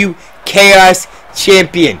HKW Chaos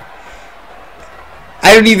Champion.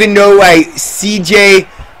 I don't even know why CJ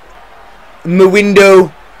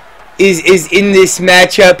Mwindo is in this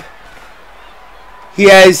matchup. He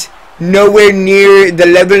has nowhere near the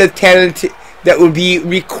level of talent that will be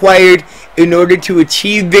required in order to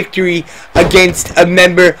achieve victory against a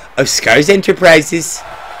member of Scars Enterprises.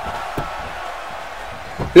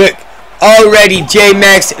 Look, already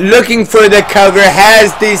J-Max looking for the cover,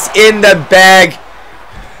 has this in the bag.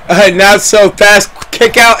 Not so fast.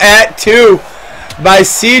 Kick out at 2 by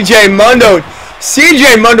CJ Mundo.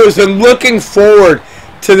 CJ Mundo's been looking forward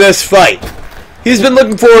to this fight. He's been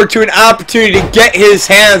looking forward to an opportunity to get his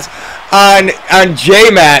hands on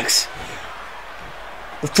J-Max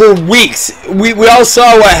for weeks. We all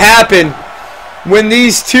saw what happened when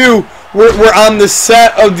these two were on the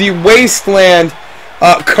set of the Wasteland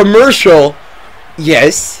commercial.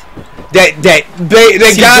 Yes. They got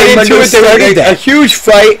into it. They were a huge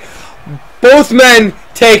fight. Both men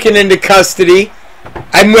taken into custody.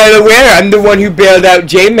 I'm well aware. I'm the one who bailed out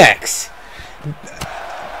J-Max.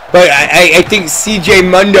 But I think CJ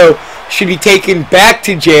Mundo should be taken back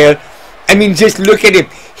to jail. I mean, just look at him.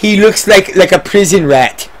 He looks like a prison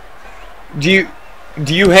rat. Do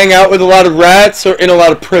you hang out with a lot of rats or in a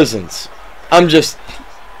lot of prisons? I'm just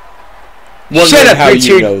wondering. Shut up, how Richard.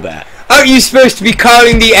 you know that. Aren't you supposed to be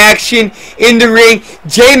calling the action in the ring?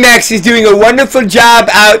 J-Max is doing a wonderful job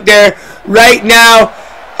out there right now.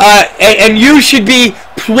 And you should be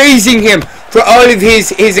praising him for all of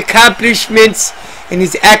his accomplishments and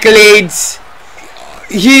his accolades.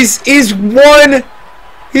 He's won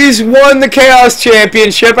the Chaos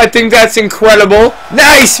Championship. I think that's incredible.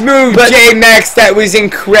 Nice move, J-Max. That was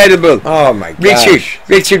incredible. Oh my gosh.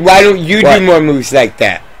 Richard, why don't you do more moves like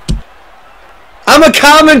that? I'm a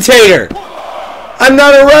commentator. I'm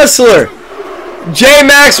not a wrestler.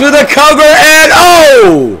 J-Max with a cover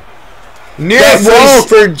and near fall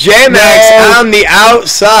for J-Max on the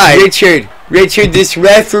outside. Richard, this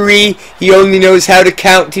referee, he only knows how to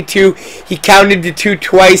count to 2. He counted to 2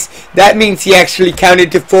 twice. That means he actually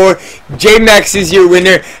counted to 4. J-Max is your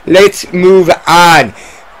winner. Let's move on.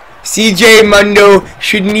 CJ Mundo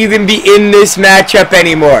shouldn't even be in this matchup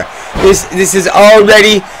anymore. This is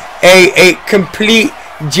already a complete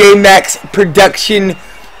J-Max production,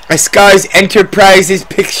 a Scars Enterprises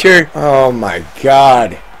picture. Oh my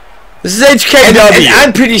God. This is HKW. And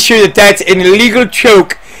I'm pretty sure that's an illegal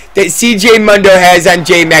choke that CJ Mundo has on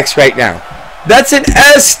J-Max right now. That's an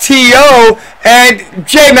STO, and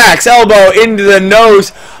J-Max elbow into the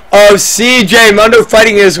nose of CJ Mundo,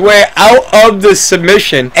 fighting his way out of the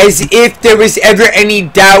submission. As if there was ever any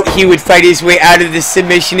doubt he would fight his way out of the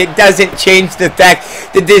submission. It doesn't change the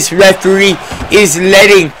fact that this referee is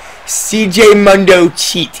letting CJ Mundo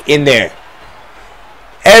cheat in there.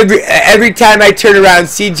 Every time I turn around,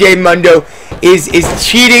 CJ Mundo is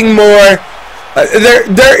cheating more.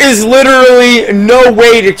 There is literally no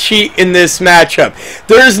way to cheat in this matchup.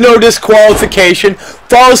 There is no disqualification.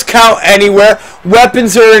 Falls count anywhere.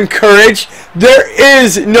 Weapons are encouraged. There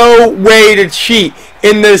is no way to cheat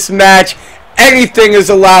in this match. Anything is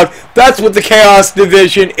allowed. That's what the Chaos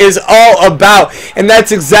division is all about. And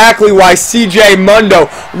that's exactly why CJ Mundo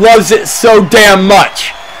loves it so damn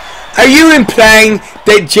much. Are you implying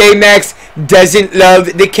that J-Max doesn't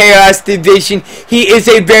love the Chaos division? He is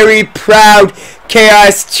a very proud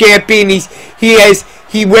Chaos champion.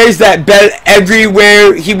 He wears that belt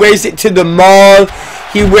everywhere. He wears it to the mall.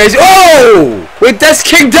 He wears... Oh! Wait, that's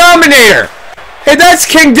King Dominator! Hey, that's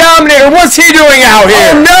King Dominator! What's he doing out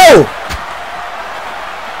here? Oh, no!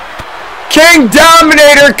 King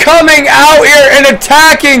Dominator coming out here and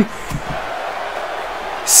attacking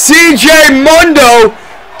CJ Mundo.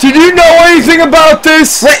 Did you know anything about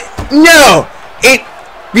this? What? No!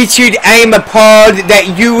 Richard, I am appalled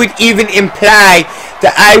that you would even imply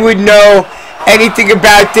that I would know anything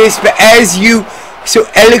about this, but as you so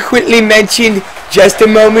eloquently mentioned just a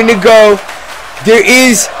moment ago, there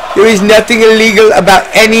is nothing illegal about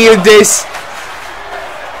any of this.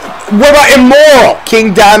 What about immoral?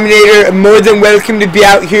 King Dominator, more than welcome to be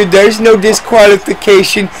out here. There's no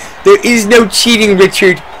disqualification. There is no cheating,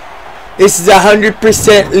 Richard. This is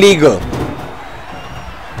 100% legal.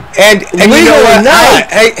 And legal you know what? or not?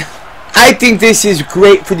 I think this is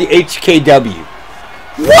great for the HKW.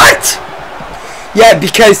 What? Yeah,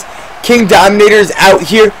 because King Dominator is out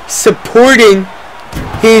here supporting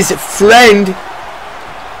his friend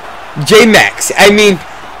J-Max. I mean,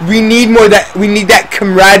 we need that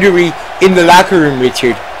camaraderie in the locker room,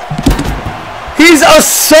 Richard. He's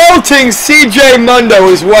assaulting CJ Mundo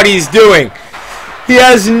is what he's doing. He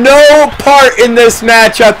has no part in this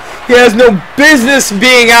matchup. He has no business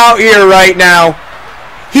being out here right now.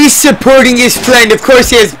 He's supporting his friend. Of course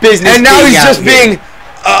he has business. And now he's just being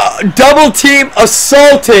double team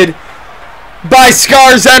assaulted by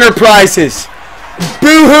Scars Enterprises.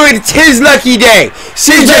 Boo-hoo, it's his lucky day.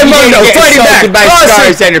 CJ Mundo fighting back by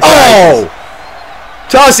Scars Enterprises. Oh!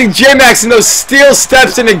 Tossing J-Max in those steel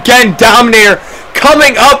steps, and again, Dominator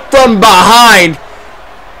coming up from behind.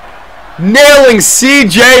 Nailing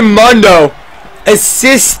CJ Mundo.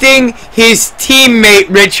 Assisting his teammate,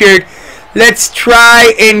 Richard. Let's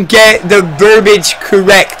try and get the verbiage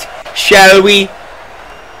correct, shall we?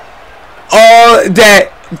 All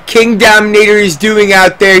that King Dominator is doing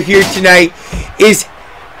out there here tonight is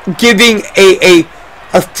giving a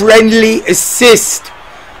friendly assist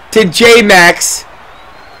to J-Max.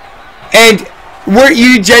 And weren't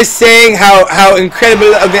you just saying how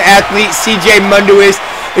incredible of an athlete CJ Mundo is?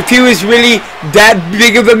 If he was really that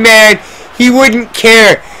big of a man, he wouldn't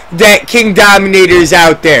care that King Dominator is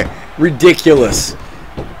out there. Ridiculous.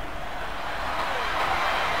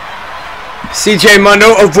 CJ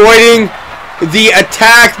Mundo avoiding the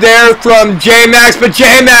attack there from J-Max, but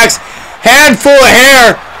J-Max, handful of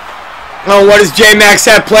hair. Oh, what does J-Max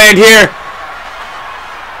have planned here?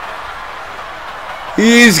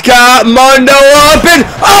 He's got Mundo up and...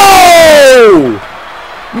 Oh!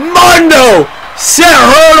 Mundo sent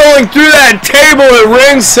hurtling through that table at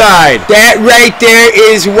ringside. That right there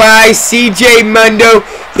is why CJ Mundo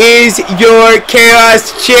is your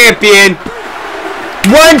Chaos Champion.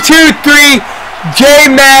 1, 2, 3.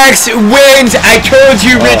 J-Max wins. I told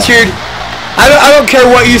you, Richard. I don't care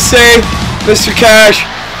what you say, Mr. Cash.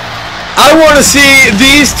 I want to see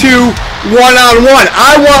these two one-on-one.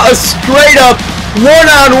 I want a straight-up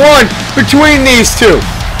one-on-one between these two.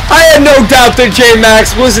 I had no doubt that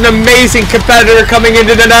J-Max was an amazing competitor coming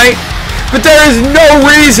into the night, but there is no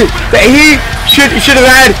reason that he should have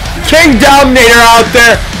had King Dominator out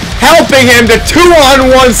there helping him to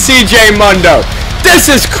 2-on-1 CJ Mundo.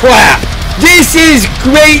 This is crap. This is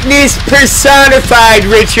greatness personified,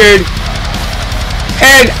 Richard.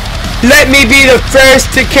 And let me be the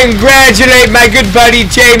first to congratulate my good buddy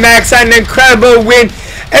J-Max on an incredible win.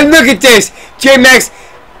 And look at this. J-Max,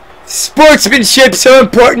 sportsmanship so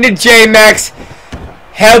important to J-Max.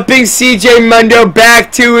 Helping CJ Mundo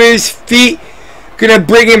back to his feet. Gonna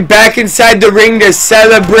bring him back inside the ring to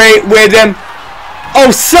celebrate with him.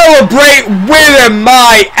 Oh, celebrate with him,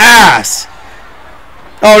 my ass.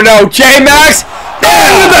 Oh no, J-Max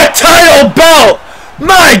into the title belt.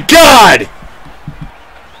 My God.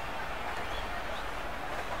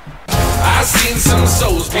 I've seen some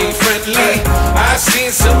souls be friendly. I've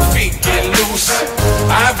seen some feet get loose.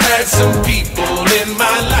 I've had some people in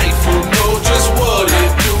my life who know just what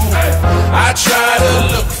it do. I try to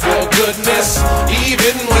look for goodness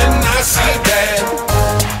even when I see bad.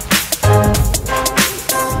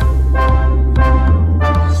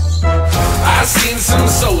 I've seen some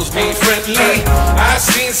souls be friendly. I've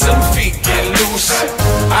seen some feet get loose.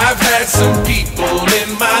 I've had some people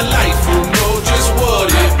in my life who know just what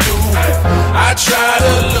it do. I try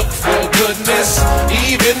to look for goodness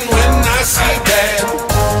even when I see bad.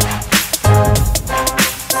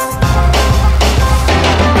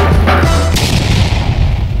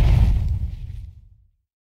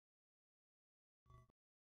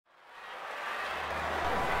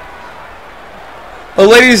 Well,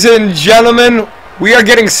 ladies and gentlemen, we are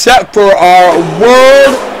getting set for our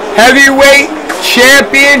World Heavyweight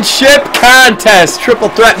Championship contest. Triple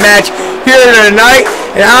threat match here tonight.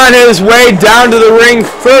 And on his way down to the ring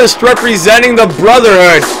first, representing the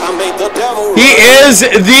Brotherhood, he is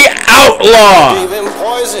the Outlaw. Gave him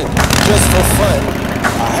poison just for fun.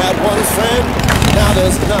 I had one friend, now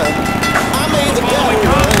there's none. I made the devil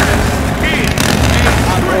run.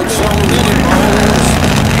 I broke so many bones,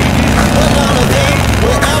 but none of them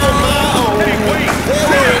were ever my own. They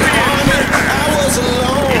were an army, I was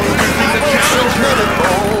alone. I broke so many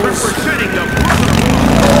bones. Representing the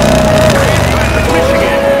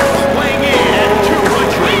Brotherhood, weighing in at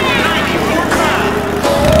 294 pounds.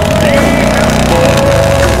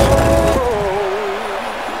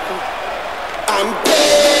 I'm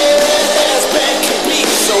bad as bad can be,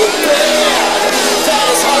 so bad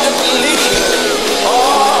that it's hard to believe.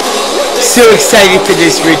 So excited for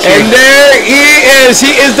this, Richard. And there he is.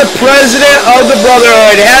 He is the president of the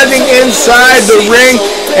Brotherhood, having inside the ring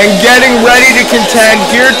and getting ready to contend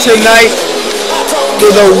here tonight for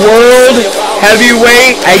the World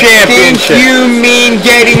Heavyweight Championship. I think you mean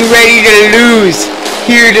getting ready to lose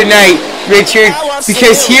here tonight, Richard,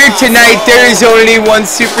 because here tonight there is only one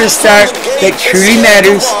superstar that truly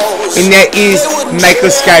matters, and that is Michael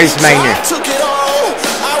Scars Minor.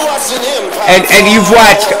 And you've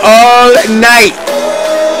watched all night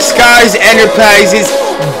Scars Enterprises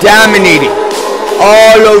dominating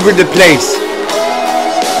all over the place.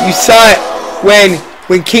 You saw it when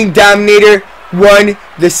King Dominator won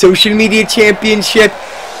the social media championship,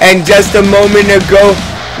 and just a moment ago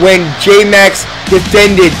when J-Max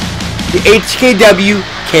defended the HKW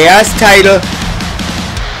Chaos title,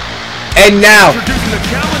 and now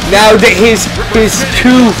that his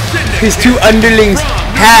two underlings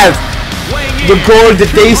have the gold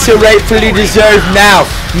that they so rightfully deserve, now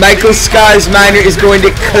Michael Scars Minor is going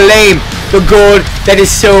to claim the gold that is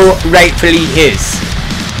so rightfully his.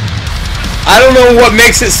 I don't know what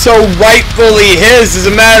makes it so rightfully his. As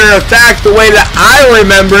a matter of fact, the way that I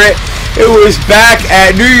remember it, it was back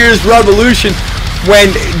at New Year's Revolution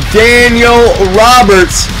when Daniel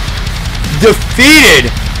Roberts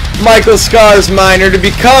defeated Michael Scars Minor to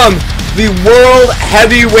become the World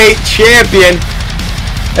Heavyweight Champion.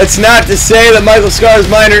 That's not to say that Michael Scars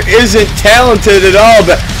Minor isn't talented at all,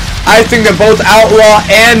 but I think that both Outlaw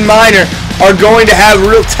and Minor are going to have a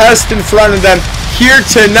real test in front of them here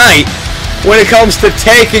tonight when it comes to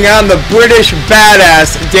taking on the British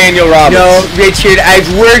badass Daniel Roberts. No, Richard, I've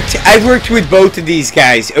worked with both of these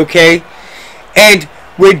guys, okay? And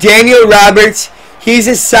with Daniel Roberts, he's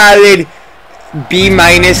a solid B-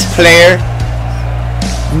 player.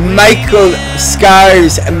 Michael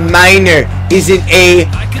Scars Minor is an A+,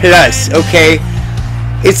 okay?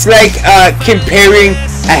 It's like comparing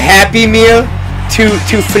a Happy Meal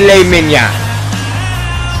to filet mignon.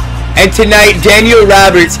 And tonight, Daniel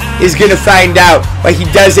Roberts is going to find out why he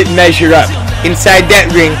doesn't measure up inside that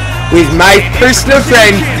ring with my personal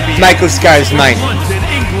friend, Michael Scars Minor.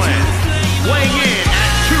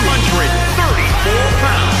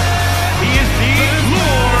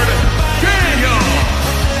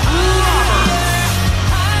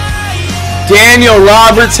 Daniel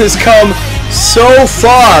Roberts has come so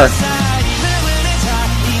far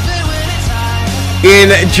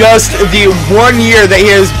in just the 1 year that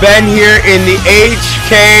he has been here in the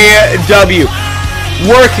HKW,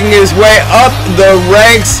 working his way up the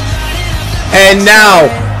ranks, and now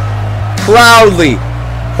proudly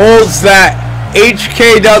holds that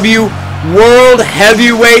HKW World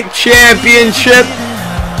Heavyweight Championship.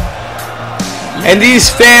 And these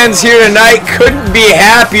fans here tonight couldn't be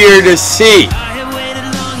happier to see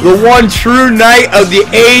the one true knight of the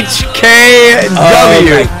HKW. Oh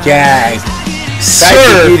my God.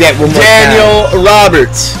 Sir Daniel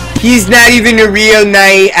Roberts. He's not even a real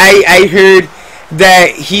knight. I heard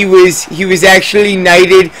that he was actually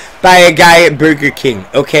knighted by a guy at Burger King,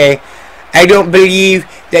 okay? I don't believe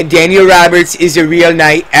that Daniel Roberts is a real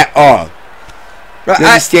knight at all. You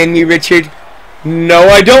understand me, Richard? No,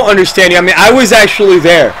 I don't understand you. I mean, I was actually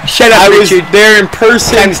there. Shut up, Richard. I was there in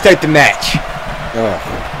person. Time to start the match.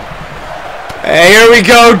 Here we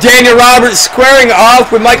go. Daniel Roberts squaring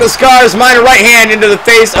off with Michael Scars Minor, right hand into the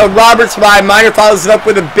face of Roberts. Minor follows it up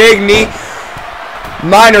with a big knee.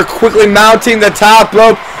 Minor quickly mounting the top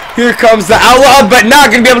rope. Here comes the Outlaw, but not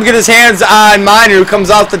going to be able to get his hands on Minor, who comes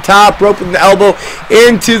off the top rope with an elbow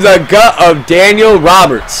into the gut of Daniel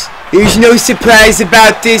Roberts. There's no surprise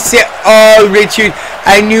about this at all, Richard.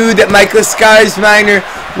 I knew that Michael Scars Minor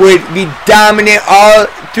would be dominant all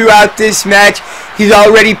throughout this match. He's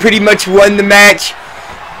already pretty much won the match.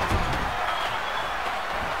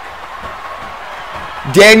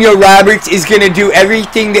 Daniel Roberts is going to do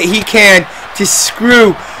everything that he can to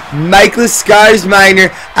screw Michael Scars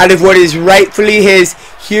Minor out of what is rightfully his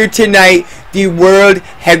here tonight, the World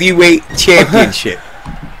Heavyweight Championship.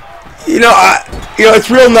 You know, it's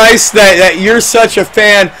real nice that you're such a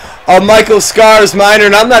fan of Michael Scars Minor,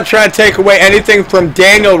 and I'm not trying to take away anything from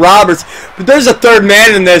Daniel Roberts, but there's a third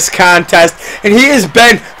man in this contest, and he has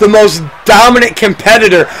been the most dominant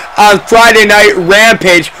competitor on Friday Night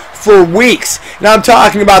Rampage for weeks. And I'm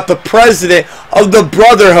talking about the president of the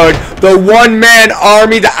Brotherhood, the one-man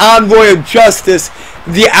army, the envoy of justice,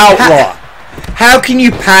 the Outlaw. How can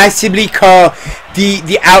you possibly call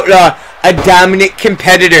the Outlaw a dominant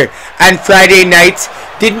competitor on Friday nights?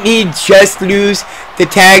 Didn't he just lose the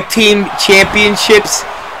tag team championships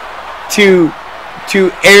to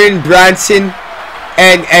Aaron Bronson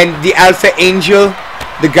and the Alpha Angel,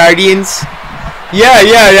 the Guardians?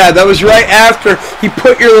 Yeah, that was right after he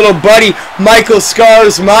put your little buddy Michael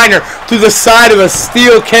Scars Minor through the side of a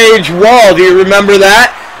steel cage wall. Do you remember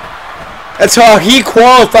that? That's how he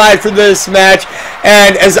qualified for this match,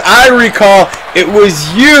 and as I recall, it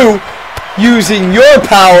was you using your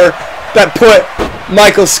power that put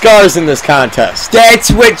Michael Scars in this contest.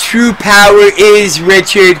 That's what true power is,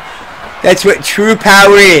 Richard. That's what true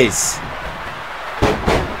power is.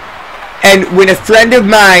 And when a friend of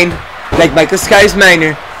mine, like Michael Scars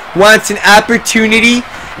Minor, wants an opportunity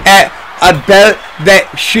at a belt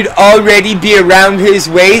that should already be around his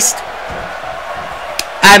waist,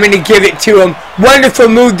 I'm going to give it to him. Wonderful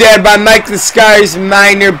move there by Michael Scars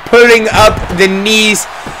Minor, pulling up the knees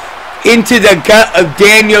into the gut of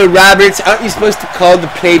Daniel Roberts. Aren't you supposed to call the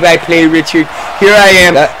play-by-play, Richard? Here I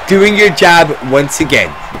am, doing your job once again.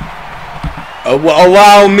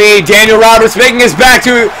 Allow me. Daniel Roberts making his back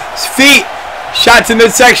to his feet. Shot to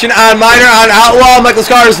midsection on Minor, on Outlaw. Michael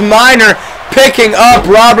Scars Minor picking up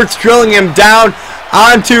Roberts, drilling him down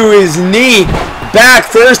onto his knee. Back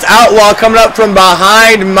first, Outlaw coming up from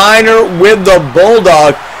behind Minor with the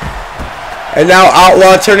Bulldog. And now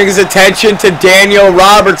Outlaw turning his attention to Daniel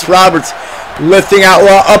Roberts. Roberts lifting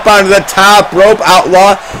Outlaw up onto the top rope.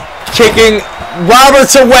 Outlaw kicking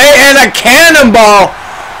Roberts away, and a cannonball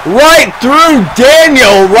right through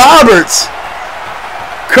Daniel Roberts.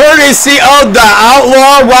 Courtesy of the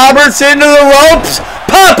Outlaw. Roberts into the ropes.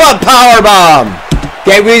 Pop-up powerbomb.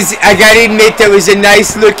 That was, I gotta admit, that was a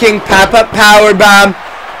nice looking pop-up powerbomb.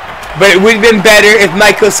 But it would have been better if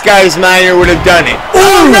Michael Scars Minor would have done it.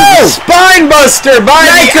 Ooh, no! Spine buster by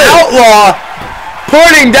the Outlaw.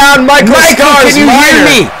 Putting down Michael Scars Minor. Can you hear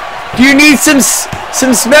me? Do you need some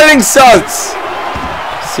smelling salts?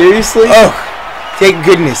 Seriously? Oh, thank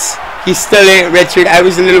goodness. He's still in it, Richard. I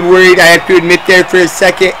was a little worried, I have to admit there for a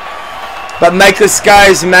second. But Michael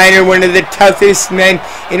Scars Minor, one of the toughest men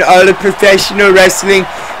in all of professional wrestling.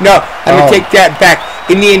 No, I'm going to take that back.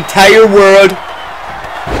 In the entire world.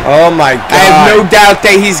 Oh my God. I have no doubt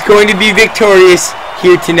that he's going to be victorious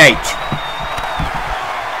here tonight.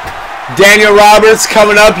 Daniel Roberts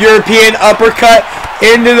coming up, European uppercut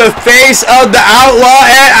into the face of the Outlaw,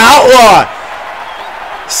 and Outlaw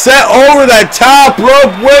set over the top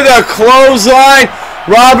rope with a clothesline.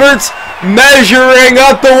 Roberts measuring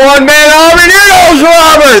up the one-man army. Here goes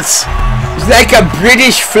Roberts! He's like a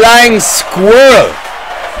British flying squirrel.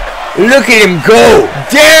 Look at him go.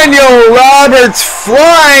 Daniel Roberts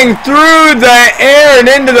flying through the air and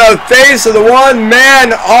into the face of the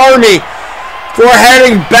one-man army for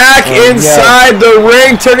heading back inside the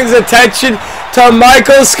ring, turning his attention to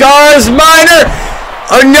Michael Scars Minor.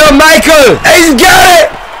 Oh no, Michael! He's got it!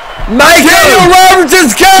 Michael! Daniel Roberts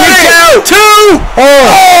has got it! 2!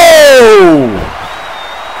 Oh!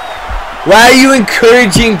 Why are you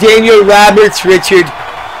encouraging Daniel Roberts, Richard?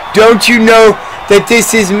 Don't you know that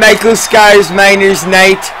this is Michael Scars Minor's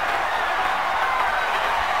night?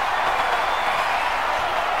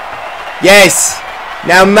 Yes.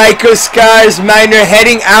 Now Michael Scars Minor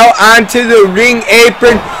heading out onto the ring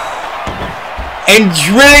apron and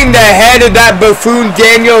drilling the head of that buffoon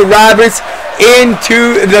Daniel Roberts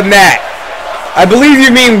into the mat. I believe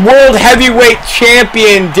you mean World Heavyweight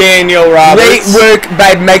Champion Daniel Roberts. Great work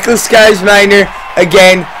by Michael Scars Minor.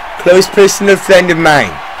 Again, close personal friend of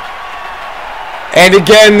mine. And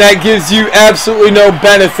again, that gives you absolutely no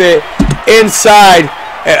benefit inside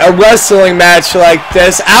a wrestling match like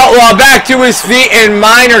this. Outlaw back to his feet, and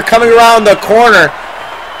Minor coming around the corner,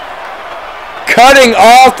 cutting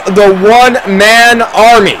off the one-man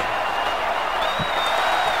army.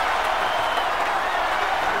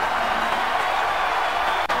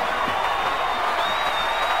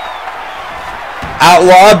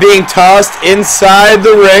 Outlaw being tossed inside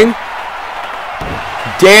the ring.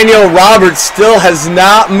 Daniel Roberts still has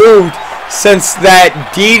not moved since that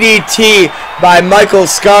DDT by Michael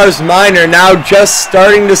Scars Minor, now just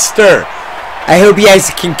starting to stir. I hope he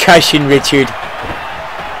has a concussion, Richard.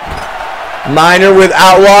 Minor with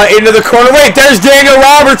Outlaw into the corner. Wait, there's Daniel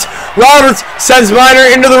Roberts. Roberts sends Minor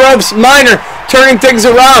into the ropes. Minor turning things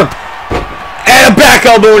around. And a back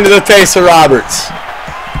elbow into the face of Roberts.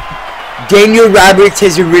 Daniel Roberts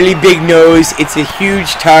has a really big nose. It's a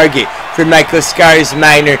huge target for Michael Scars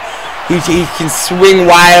Minor. He can swing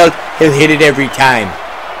wild. He'll hit it every time.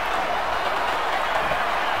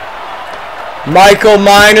 Michael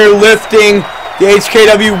Minor lifting the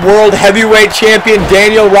HKW World Heavyweight Champion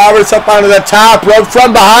Daniel Roberts up onto the top rope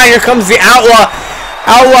from behind. Here comes the Outlaw.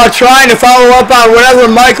 Outlaw trying to follow up on whatever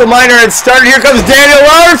Michael Minor had started. Here comes Daniel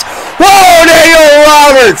Roberts. Whoa, Daniel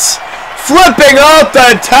Roberts! Flipping off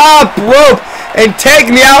the top rope and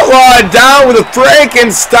taking the Outlaw down with a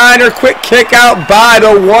Frankensteiner quick kick out by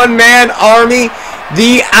the one-man army,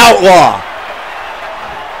 the Outlaw.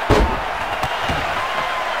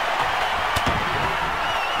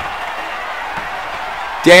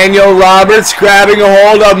 Daniel Roberts grabbing a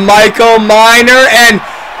hold of Michael Minor and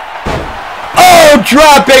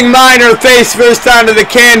dropping Minor face first onto the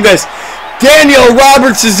canvas. Daniel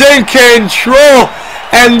Roberts is in control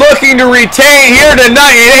and looking to retain here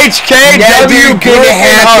tonight in HKW. Never gonna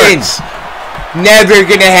happen. Never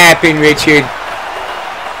gonna happen, Richard.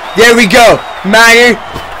 There we go. Minor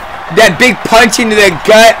that big punch into the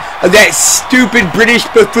gut of that stupid British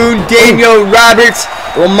buffoon Daniel Roberts.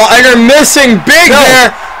 Well, Minor missing big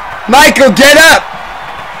there. Michael, get up.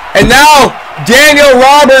 And now Daniel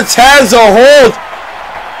Roberts has a hold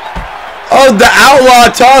of the Outlaw,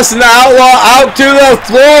 tossing the Outlaw out to the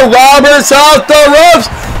floor. Roberts out the ropes.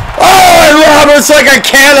 Oh, and Roberts like a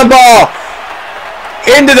cannonball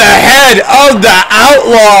into the head of the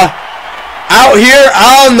Outlaw out here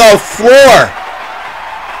on the floor.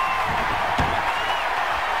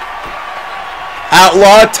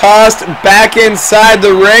 Outlaw tossed back inside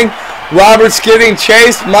the ring. Roberts giving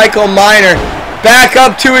chase. Michael Minor back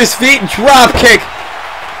up to his feet. Drop kick.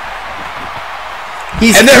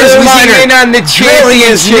 He's Minor in on the drilling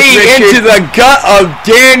his knee into the gut of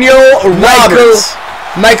Daniel Roberts.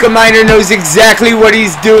 Michael Minor knows exactly what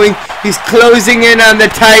he's doing. He's closing in on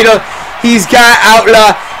the title. He's got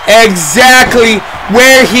Outlaw exactly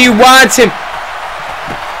where he wants him.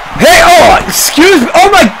 Hey, oh, excuse me.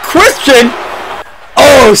 Oh, my, Christian.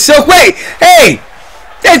 Oh, so wait. Hey,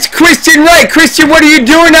 that's Christian Wright. Christian, what are you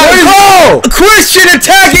doing out here? Oh, Christian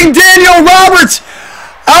attacking Daniel Roberts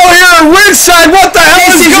out here at ringside. What the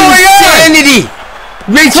hell is going insanity. on?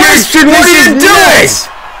 Christian, what are you doing?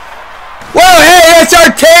 Well, hey, that's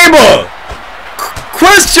our table.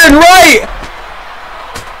 Christian Wright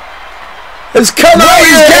has come out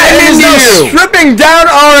here and is stripping down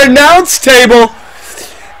our announce table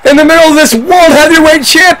in the middle of this World Heavyweight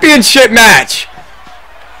Championship match.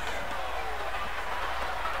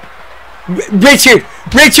 Richard,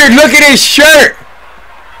 look at his shirt.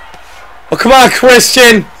 Oh, come on,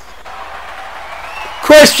 Christian.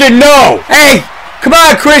 Christian, no. Hey, come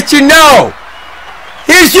on, Christian, no.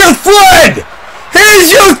 Here's your friend.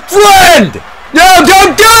 Here's your friend. No,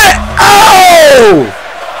 don't do it. Oh!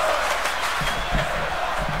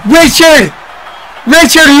 Richard,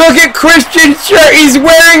 look at Christian's shirt. He's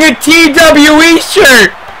wearing a TWE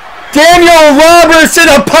shirt. Daniel Roberts in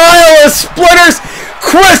a pile of splitters.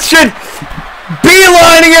 Christian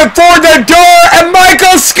beelining it for the door, and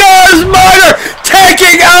Michael Scars Minor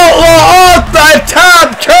taking Outlaw off the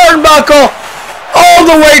top turnbuckle all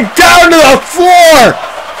the way down to the floor.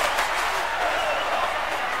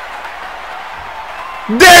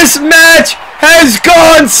 This match has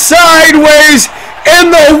gone sideways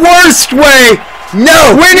in the worst way.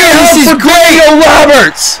 No, we need help for Daniel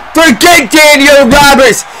Roberts. Forget Daniel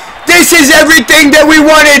Roberts. This is everything that we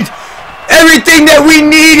wanted. Everything that we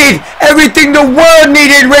needed. Everything the world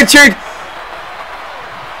needed, Richard.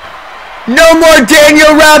 No more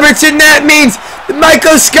Daniel Roberts, and that means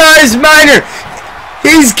Michael Scars Minor.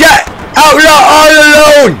 He's got Outlaw all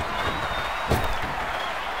alone.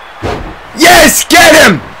 Yes, get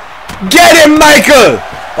him. Get him, Michael.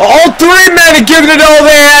 All three men have given it all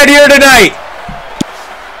they had here tonight.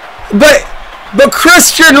 But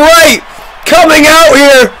Christian Wright coming out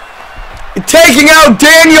here, taking out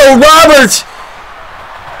Daniel Roberts,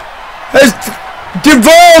 has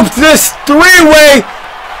devolved this three-way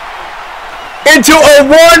into a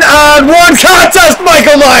one-on-one contest,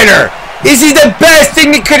 Michael Minor. This is the best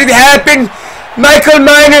thing that could have happened. Michael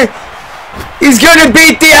Minor is going to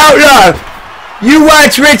beat the Outlaw. You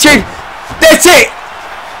watch, Richard. That's it.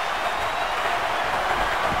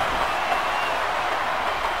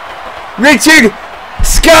 Richard,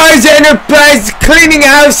 Scars Enterprise cleaning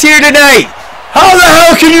house here tonight. How the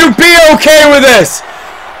hell can you be okay with this?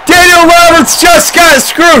 Daniel Roberts just got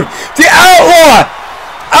screwed. The Outlaw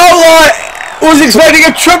was expecting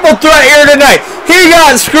a triple threat here tonight. He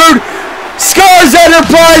got screwed. Scars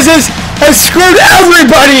Enterprises has screwed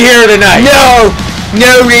everybody here tonight.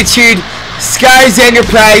 No, Richard. Scars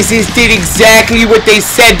Enterprises did exactly what they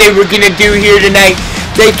said they were going to do here tonight.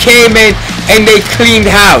 They came in and they cleaned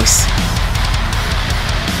house.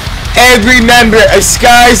 Every member of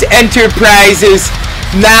Scars Enterprises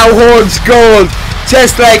now holds gold,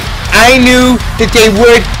 just like I knew that they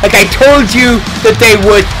would, like I told you that they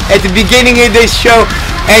would at the beginning of this show.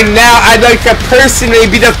 And now I'd like to personally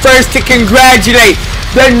be the first to congratulate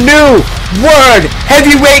the new World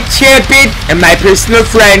Heavyweight Champion and my personal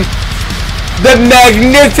friend, the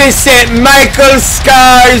magnificent Michael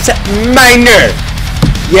Scars Minor.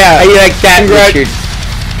 Yeah, how you like that, Richard?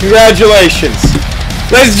 Congratulations.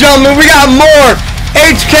 Ladies and gentlemen, we got more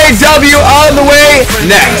HKW on the way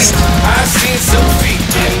next. I've seen some feet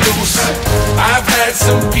get loose. I've had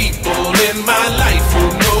some people in my life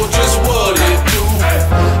who know just what it do.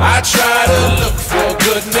 I try to look for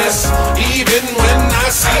goodness even when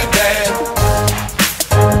I see bad.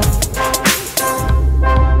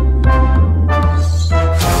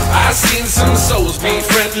 I've seen some souls be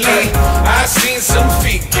friendly. I've seen some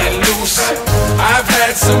feet get loose. I've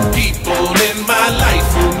had some people in my life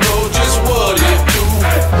who know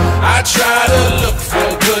try to look for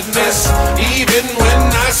goodness, even when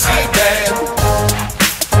I see bad.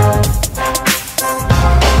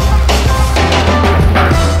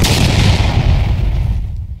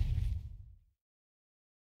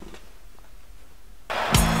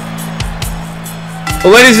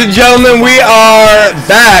 Well, ladies and gentlemen, we are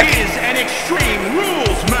back. It is an Extreme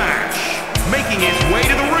Rules match. Making his way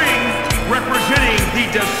to the ring, representing the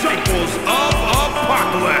Disciples of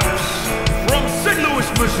Apocalypse. From St. Louis,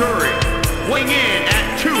 Missouri, weighing in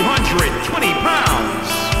at 220 pounds,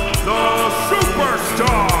 the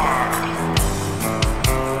Superstar.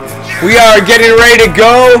 We are getting ready to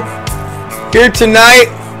go here tonight.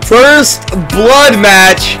 First blood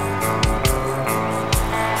match.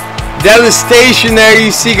 Devastation there you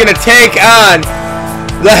see gonna take on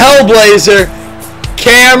the Hellblazer,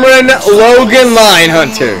 Cameron Logan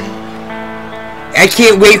Lionhunter. I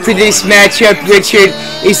can't wait for this matchup, Richard.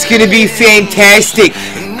 It's gonna be fantastic.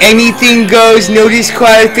 Anything goes, no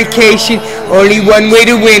disqualification, only one way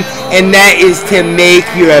to win, and that is to make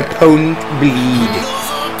your opponent bleed.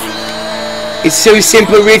 It's so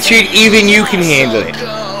simple, Richard, even you can handle it.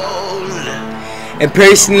 And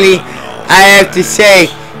personally, I have to say,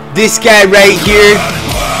 this guy right here,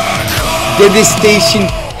 Devastation,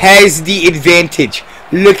 has the advantage.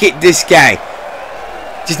 Look at this guy.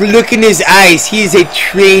 Just look in his eyes. He is a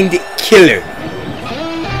trained killer.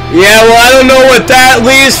 Yeah, well, I don't know what that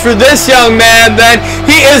leaves for this young man, then.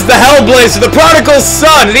 He is the Hellblazer, the prodigal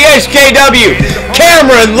son of the HKW,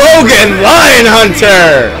 Cameron Logan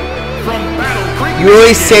Lionhunter. You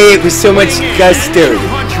always say it with so much gusto.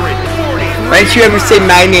 Why don't you ever say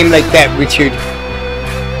my name like that, Richard?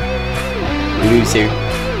 Loser.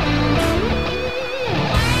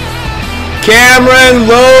 Cameron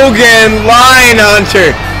Logan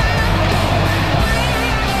Lionhunter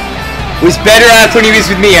was better off when he was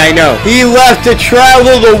with me, I know. He left to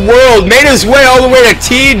travel the world, made his way all the way to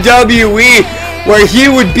TWE, where he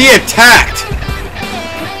would be attacked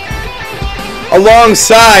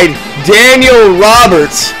alongside Daniel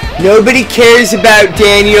Roberts. Nobody cares about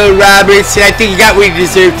Daniel Roberts, and I think he got what he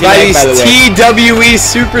deserved tonight, by the way. TWE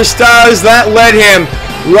superstars that led him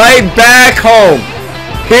right back home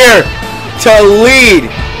here to lead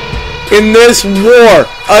in this war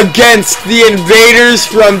against the invaders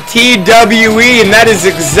from TWE, and that is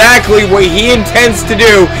exactly what he intends to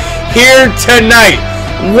do here tonight.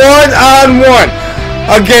 One-on-one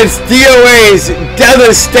against DOA's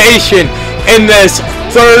Devastation in this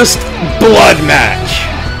first blood match.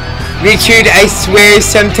 Richard, I swear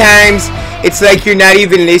sometimes it's like you're not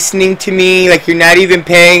even listening to me, like you're not even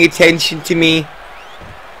paying attention to me.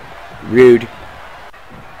 Rude.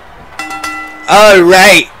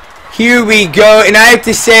 Alright, here we go, and I have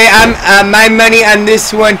to say, my money on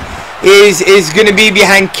this one is going to be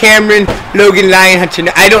behind Cameron Logan Lionhunter.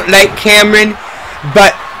 Now, I don't like Cameron,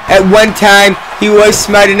 but at one time, he was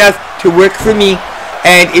smart enough to work for me,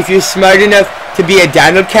 and if you're smart enough to be a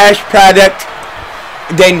Donald Cash product,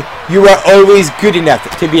 then you are always good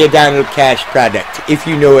enough to be a Donald Cash product, if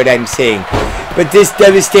you know what I'm saying. But this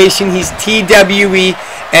Devastation, he's TWE,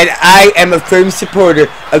 and I am a firm supporter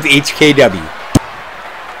of HKW.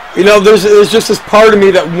 You know, there's just this part of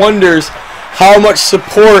me that wonders how much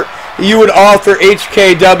support you would offer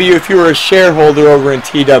HKW if you were a shareholder over in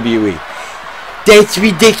TWE. That's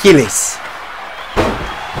ridiculous.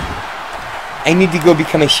 I need to go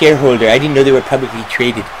become a shareholder. I didn't know they were publicly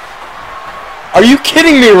traded. Are you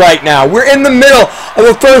kidding me right now? We're in the middle of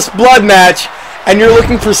a first blood match, and you're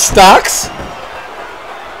looking for stocks?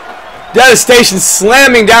 Devastation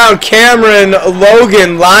slamming down Cameron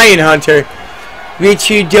Logan Lionhunter.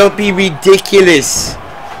 Richard, don't be ridiculous.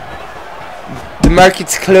 The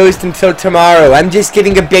market's closed until tomorrow. I'm just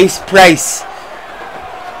getting a base price.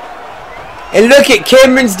 And look at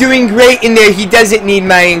Cameron's doing great in there. He doesn't need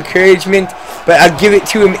my encouragement, but I'll give it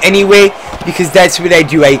to him anyway because that's what I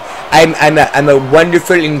do. I'm a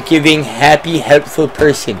wonderful and giving, happy, helpful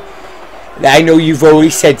person. I know you've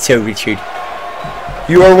always said so, Richard.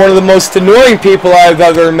 You are one of the most annoying people I've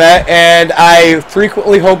ever met, and I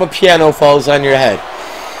frequently hope a piano falls on your head.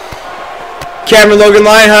 Cameron Logan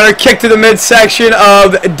Lionhunter, kick to the midsection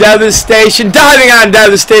of Devastation, diving on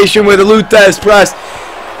Devastation with a Luthez press,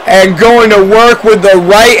 and going to work with the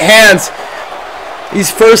right hands.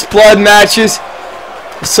 These first blood matches,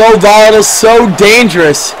 so volatile, so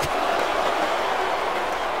dangerous.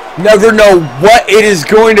 Never know what it is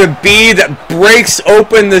going to be that breaks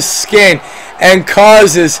open the skin and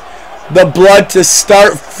causes the blood to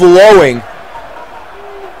start flowing.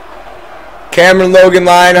 Cameron Logan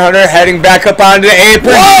Lionhunter heading back up onto the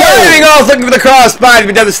apron, turning off, looking for the crossbody,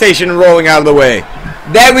 but Devastation rolling out of the way.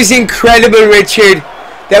 That was incredible, Richard.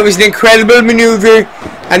 That was an incredible maneuver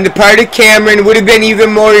on the part of Cameron. It would have been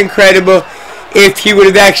even more incredible if he would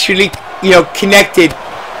have actually, connected.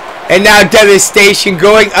 And now Devastation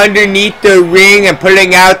going underneath the ring and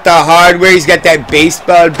pulling out the hardware. He's got that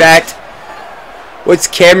baseball bat. What's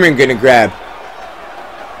Cameron gonna grab?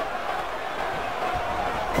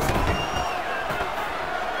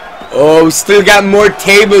 Oh, still got more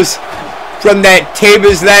tables from that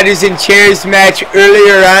tables, ladders, and chairs match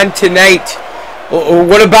earlier on tonight. Or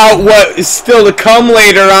what about what is still to come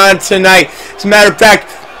later on tonight? As a matter of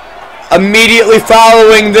fact, immediately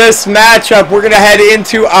following this matchup, we're going to head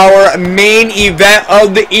into our main event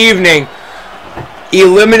of the evening.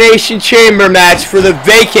 Elimination Chamber match for the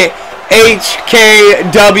vacant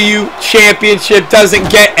HKW Championship.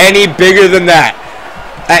 Doesn't get any bigger than that.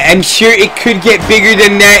 I'm sure it could get bigger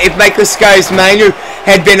than that if Michael Scars Minor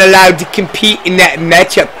had been allowed to compete in that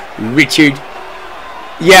matchup, Richard.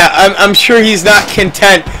 Yeah, I'm sure he's not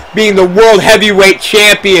content being the World Heavyweight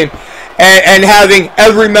Champion and having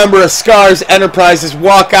every member of Scars Enterprises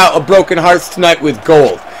walk out of Broken Hearts tonight with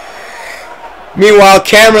gold. Meanwhile,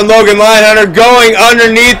 Cameron Logan Lionhunter going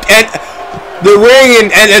underneath the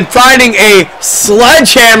ring and finding a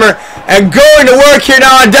sledgehammer and going to work here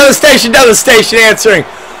now on Devastation. Devastation answering.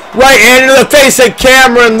 Right hand into the face of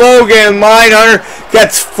Cameron Logan Lionhunter.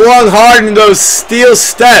 Gets flung hard into those steel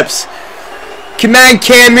steps. Come on,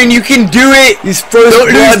 Cameron, you can do it. These first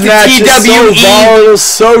blood matches so volatile,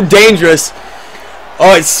 so dangerous.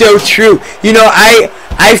 Oh, it's so true.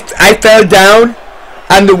 I fell down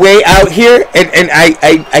on the way out here, and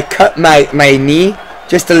I cut my knee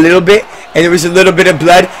just a little bit, and there was a little bit of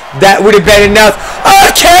blood. That would have been enough. A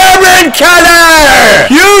Cameron Cutter!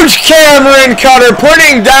 Huge Cameron Cutter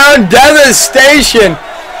putting down Devastation.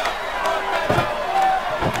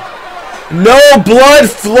 No blood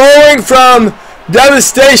flowing from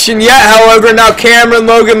Devastation yet, however. Now Cameron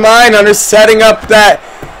Logan Lionhunter setting up that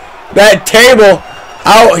table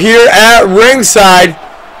out here at ringside.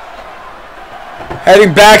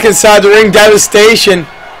 Heading back inside the ring. Devastation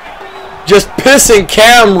just pissing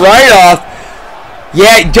Cam right off.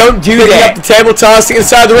 Yeah, don't do that. Up the table, tossing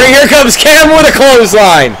inside the ring. Here comes Cam with a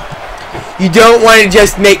clothesline. You don't want to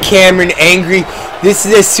just make Cameron angry. This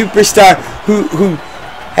is a superstar who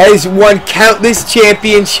has won countless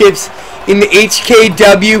championships in the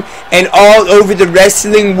HKW and all over the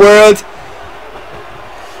wrestling world.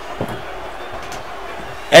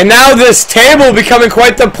 And now this table becoming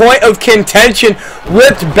quite the point of contention,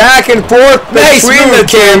 whipped back and forth between the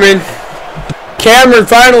Cameron. Cameron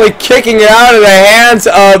finally kicking it out of the hands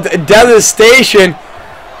of Devastation.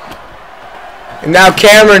 And now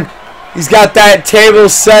Cameron, he's got that table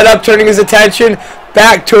set up, turning his attention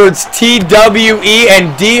back towards TWE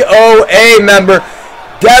and DOA member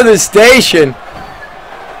Devastation.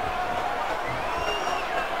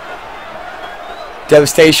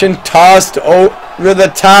 Devastation tossed over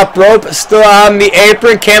the top rope, still on the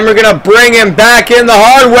apron. Cameron gonna bring him back in the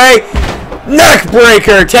hard way. Neck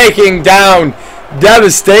breaker taking down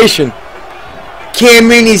Devastation.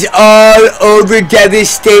 Cameron is all over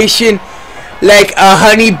Devastation like a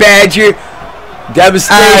honey badger.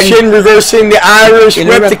 Devastation reversing the Irish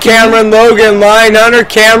whip to Cameron Logan Lionhunter.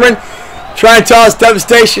 Cameron trying to toss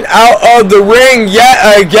Devastation out of the ring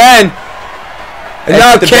yet again. And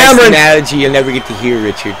now the Cameron, best analogy you'll never get to hear,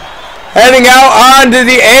 Richard. Heading out onto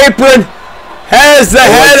the apron, has the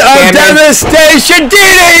head of Devastation.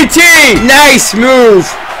 DDT! Nice move.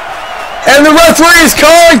 And the referee is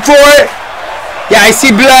calling for it. Yeah, I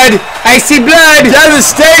see blood. I see blood.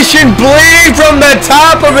 Devastation bleeding from the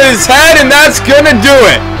top of his head, and that's gonna do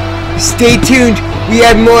it. Stay tuned. We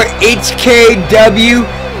have more HKW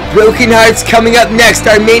Broken Hearts coming up next.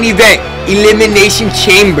 Our main event, Elimination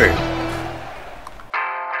Chamber.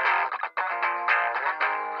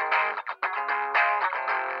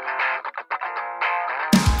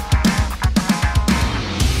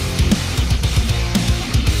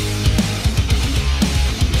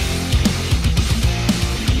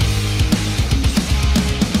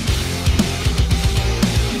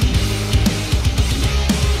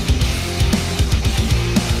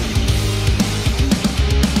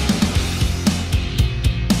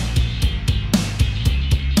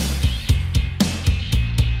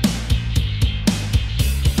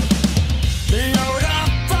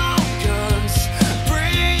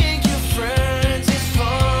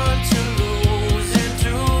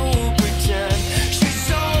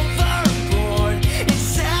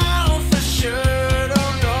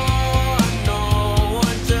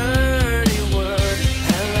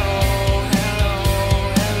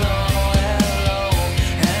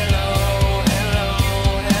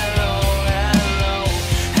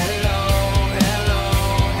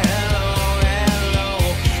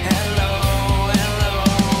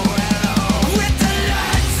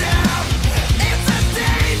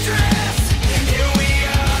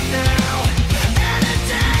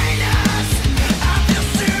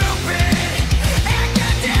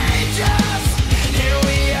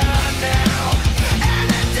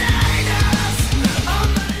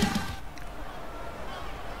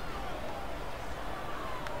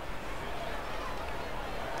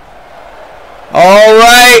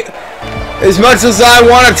 As much as I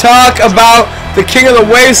want to talk about the King of the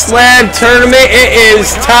Wasteland tournament, it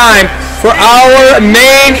is time for our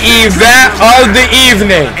main event of the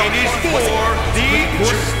evening.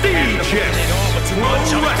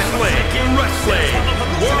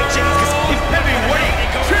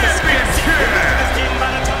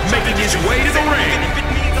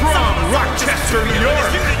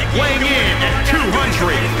 Weighing in at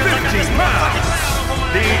 250 pounds,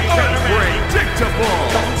 the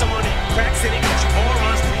unpredictable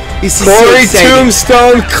Corey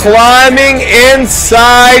Tombstone climbing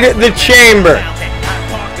inside the chamber,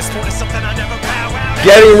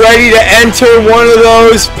 getting ready to enter one of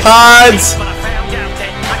those pods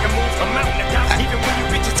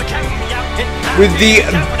with the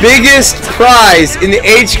biggest prize in the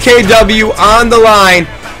HKW on the line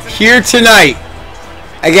here tonight.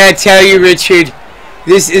 I gotta tell you, Richard,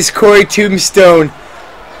 this is Corey Tombstone.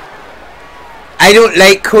 I don't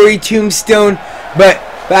like Corey Tombstone, but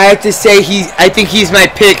I have to say I think he's my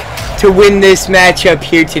pick to win this matchup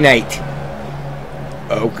here tonight.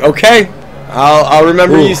 Okay, I'll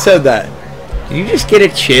remember you said that. Did you just get a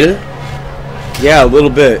chill? Yeah, a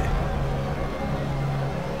little bit.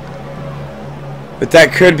 But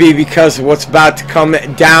that could be because of what's about to come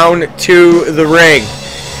down to the ring.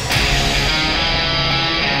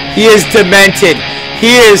 He is demented.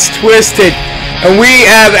 He is twisted. And we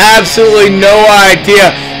have absolutely no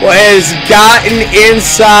idea what has gotten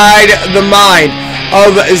inside the mind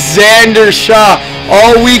of Xander Shaw.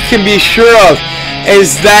 All we can be sure of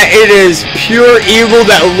is that it is pure evil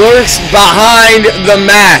that lurks behind the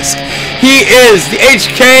mask. He is the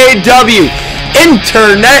HKW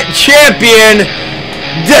Internet Champion,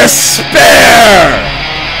 Despair.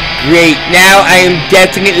 Great, now I am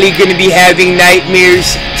definitely going to be having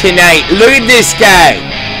nightmares tonight. Look at this guy.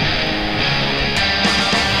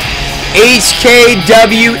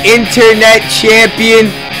 HKW Internet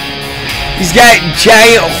Champion. He's got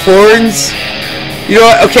giant horns. You know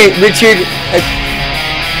what? Okay, Richard,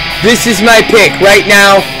 this is my pick right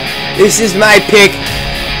now. This is my pick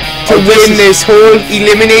to win this whole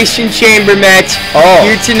Elimination Chamber match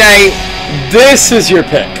here tonight. This is your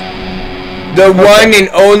pick. The one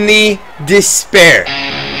and only Despair.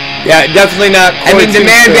 Yeah, definitely not. I mean, the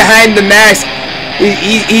man behind the mask,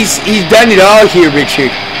 he's done it all here,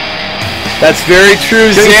 Richard. That's very true,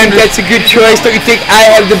 Don't you think Xander. that's a good choice? Don't you think I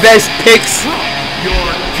have the best picks?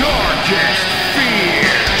 your darkest fear.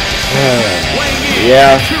 Weighing in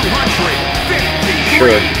Yeah. 253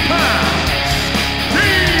 Sure. pounds,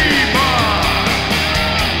 Demon.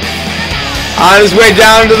 On his way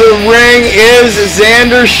down to the ring is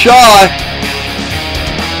Xander Shaw,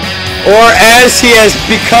 or as he has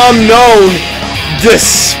become known,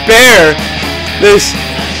 Despair. This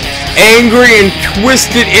angry and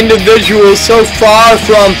twisted individual, so far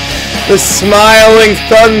from the smiling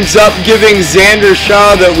thumbs up giving Xander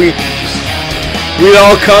Shaw that we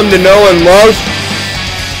all come to know and love.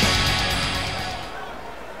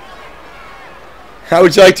 How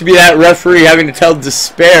would you like to be that referee having to tell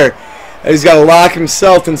Despair that he's got to lock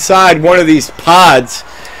himself inside one of these pods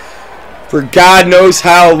for God knows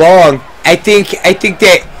how long? I think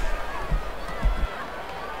that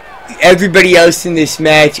everybody else in this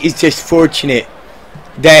match is just fortunate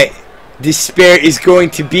that Despair is going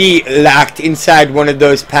to be locked inside one of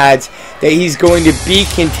those pads, that he's going to be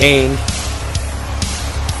contained.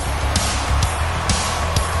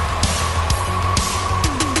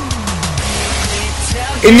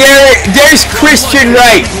 And there's Christian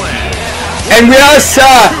Wright. And we all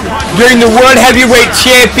saw during the World Heavyweight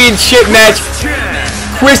Championship match,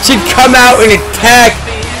 Christian come out and attack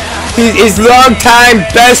his longtime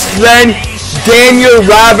best friend, Daniel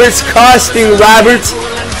Roberts, costing Roberts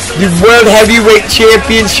the World Heavyweight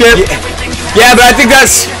Championship. Yeah, but I think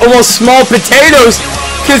that's almost small potatoes,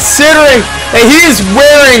 considering that he is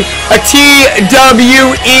wearing a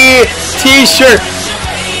TWE t-shirt.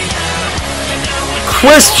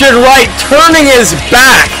 Christian Wright turning his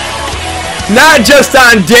back, not just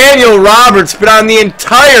on Daniel Roberts, but on the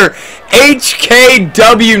entire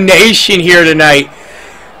HKW Nation here tonight.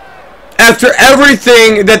 After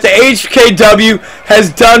everything that the HKW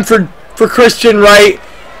has done for Christian Wright,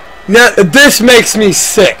 now this makes me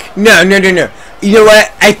sick. No. You know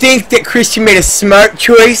what? I think that Christian made a smart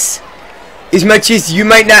choice. As much as you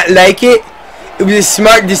might not like it, it was a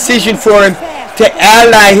smart decision for him to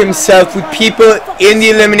ally himself with people in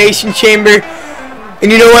the Elimination Chamber.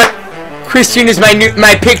 And you know what? Christian is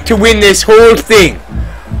my pick to win this whole thing.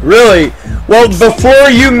 Really? Well, before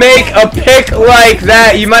you make a pick like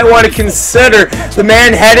that, you might want to consider the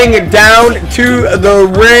man heading down to the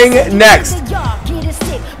ring next.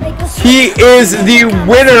 He is the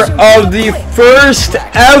winner of the first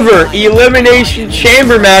ever Elimination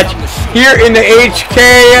Chamber match here in the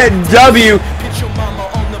HKW.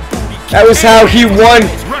 That was how he won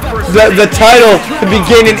the title to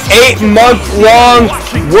begin an 8-month-long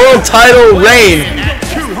world title reign.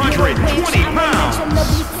 220 pounds,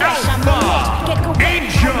 Outlaw,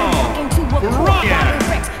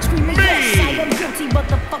 Mead.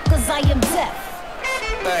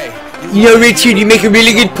 You know, Richard, you make a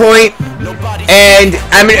really good point, and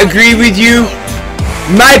I'm going to agree with you.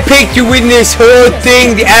 My pick to win this whole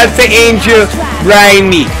thing, the Alpha Angel, Brian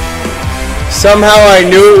Mead. Somehow I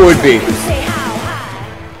knew it would be.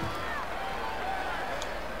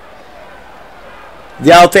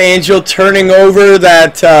 The Alpha Angel turning over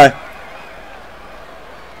that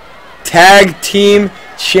Tag Team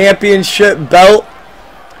Championship belt.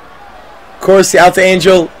 Of course, the Alpha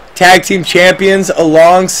Angel Tag Team Champions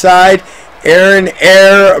alongside Aaron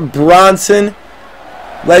Air Bronson.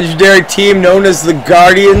 Legendary team known as the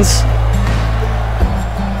Guardians.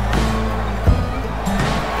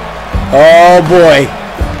 Oh boy.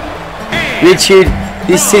 Richard,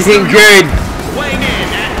 this isn't good. Weighing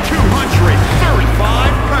in at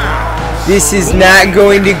 235 pounds. This is not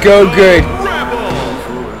going to go good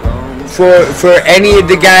for any of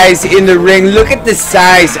the guys in the ring. Look at the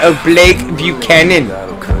size of Blake Buchanan.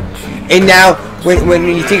 And now, when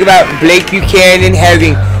you think about Blake Buchanan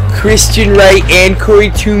having Christian Wright and Corey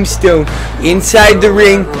Tombstone inside the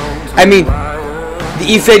ring, I mean, the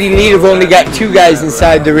EFED Elite have only got 2 guys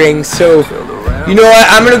inside the ring, so you know what?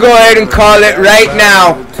 I'm going to go ahead and call it right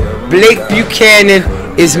now. Blake Buchanan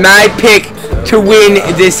is my pick to win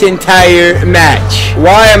this entire match.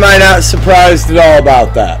 Why am I not surprised at all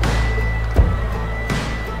about that?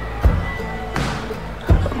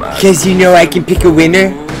 Because you know I can pick a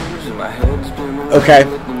winner. Okay,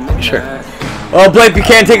 sure. Well, Blake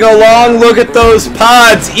Buchanan taking a long look at those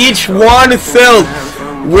pods, each one filled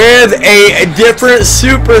with a different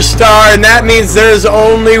superstar, and that means there's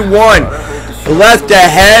only one left to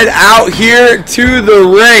head out here to the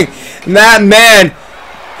ring. And that man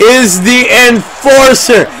is the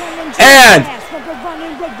Enforcer and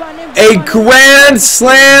a Grand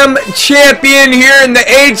Slam champion here in the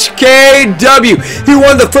HKW. He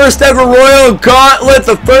won the first ever Royal Gauntlet,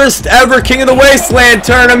 the first ever King of the Wasteland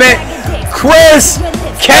tournament, Chris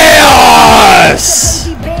Chaos.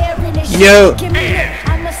 Yo,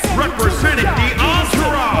 representing the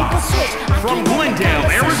Entourage from Glendale,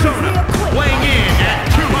 Arizona, weighing in at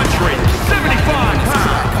 275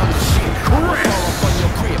 pounds, Chris,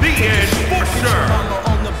 the Enforcer.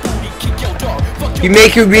 you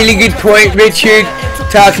make a really good point, Richard,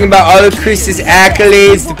 talking about all of Chris's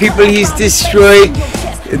accolades, the people he's destroyed,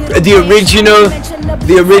 the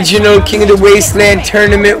original King of the Wasteland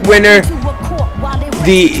tournament winner.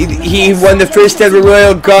 He won the first ever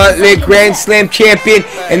Royal Gauntlet Grand Slam champion,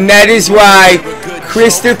 and that is why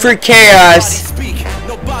Christopher Chaos,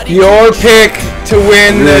 your pick to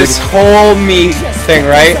win this whole meet thing,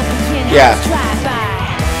 right? Yeah.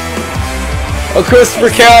 Well, Christopher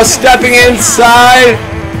Chaos stepping inside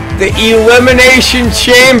the Elimination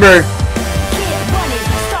Chamber.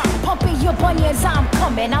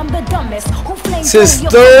 It's his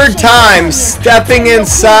 3rd time stepping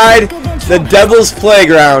inside the Devil's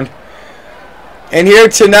Playground. And here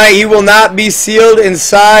tonight, he will not be sealed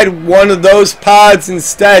inside one of those pods.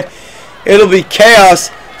 Instead, it'll be Chaos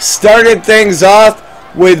starting things off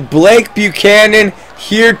with Blake Buchanan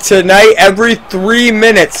here tonight. Every 3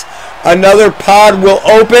 minutes, another pod will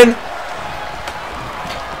open.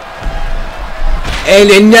 And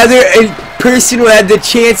another person will have the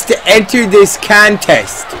chance to enter this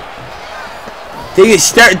contest. They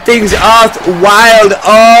start things off wild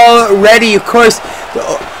already. Of course,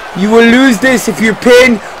 you will lose this if you're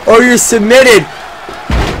pinned or you're submitted.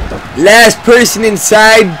 Last person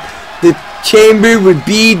inside the chamber would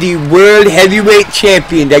be the World Heavyweight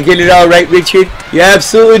Champion. Did I get it all right, Richard? You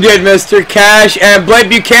absolutely did, Mr. Cash. And Blake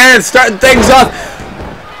Buchanan starting things off,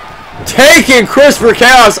 taking Christopher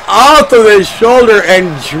Chaos off of his shoulder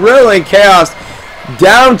and drilling Chaos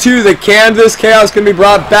down to the canvas. Chaos can be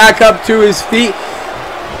brought back up to his feet.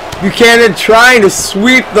 Buchanan trying to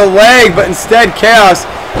sweep the leg, but instead Chaos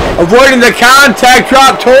avoiding the contact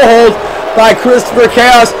drop toe hold by Christopher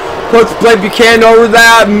Chaos. Puts Blake Buchanan over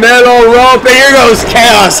that middle rope, and here goes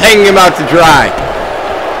Chaos hanging him out to dry.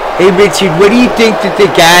 Hey Richard, what do you think that the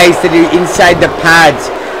guys that are inside the pods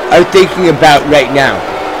are thinking about right now?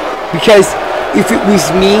 Because if it was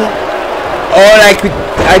me,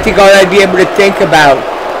 I think all I'd be able to think about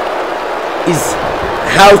is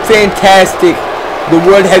how fantastic the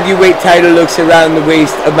World Heavyweight title looks around the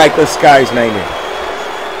waist of Michael Skarsniner.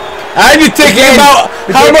 I'd be thinking about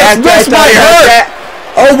how much this might hurt.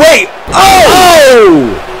 Oh, wait.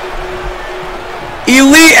 Oh!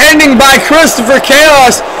 Elite ending by Christopher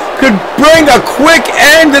Chaos could bring a quick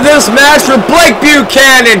end to this match for Blake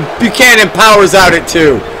Buchanan. Buchanan powers out at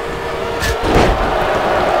 2.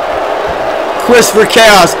 Christopher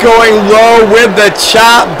Chaos going low with the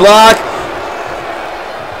chop block.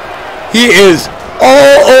 He is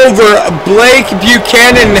all over Blake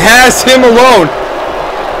Buchanan and has him alone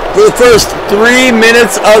for the first 3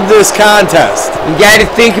 minutes of this contest. You gotta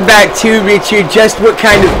think about too, Richard, just what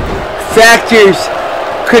kind of factors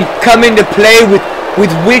could come into play with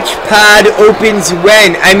which pod opens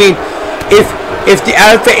when. I mean, if the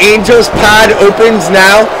Alpha Angels pod opens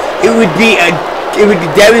now, it would be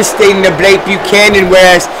devastating to Blake Buchanan,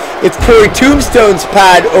 whereas if Corey Tombstone's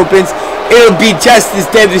pod opens, it'll be just as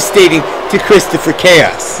devastating to Christopher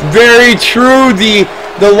Chaos. Very true.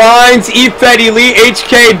 The lines EFED Elite,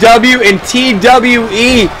 HKW, and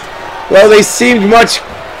TWE, well, they seemed much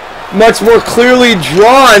more clearly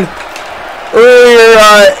drawn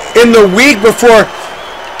earlier in the week before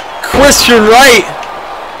Christian Wright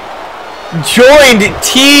joined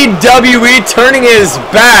TWE, turning his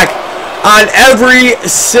back on every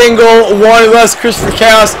single one of us. Christopher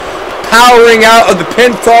Chaos powering out of the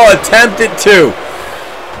pinfall attempt at 2.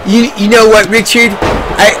 You know what, Richard?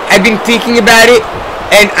 I've been thinking about it,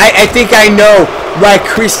 and I think I know why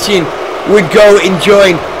Christian would go and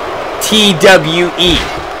join TWE.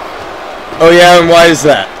 Oh yeah, and why is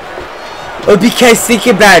that? Oh, because think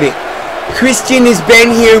about it. Christian has been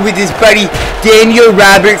here with his buddy Daniel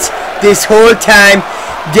Roberts this whole time.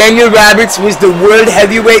 Daniel Roberts was the World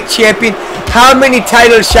Heavyweight Champion. How many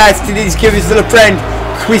title shots did he give his little friend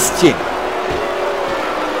Christian?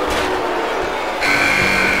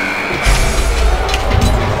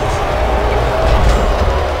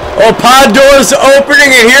 Oh, pod doors opening,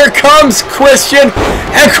 and here comes Christian.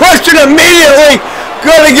 And Christian immediately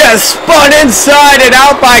gonna get spun inside and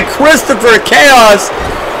out by Christopher Chaos.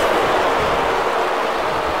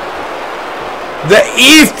 The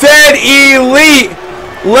EFED Elite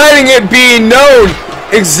letting it be known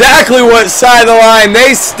exactly what side of the line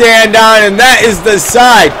they stand on, and that is the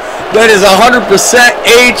side that is 100%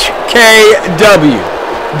 HKW.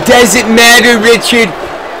 Doesn't matter, Richard.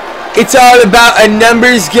 It's all about a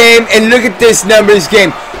numbers game, and look at this numbers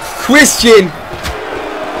game. Christian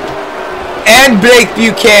and Blake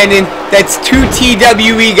Buchanan, that's 2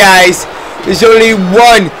 TWE guys. There's only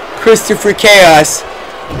one Christopher Chaos,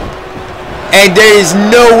 and there is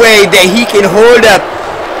no way that he can hold up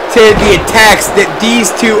to the attacks that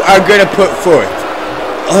these two are going to put forth.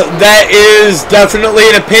 That is definitely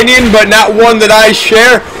an opinion, but not one that I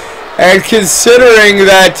share. And considering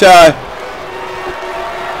that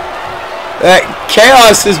that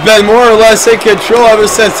Chaos has been more or less in control ever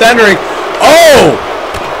since entering. Oh!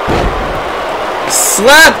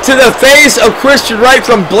 Slap to the face of Christian Wright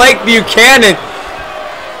from Blake Buchanan.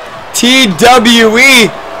 TWE.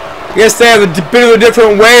 I guess they have a bit of a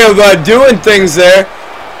different way of doing things there.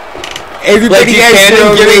 Everybody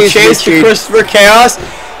Buchanan giving chase to Christopher Chaos.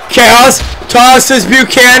 Chaos tosses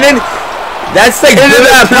Buchanan. That's like into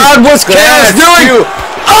that pod. What's Chaos doing?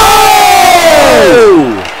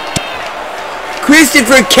 Oh!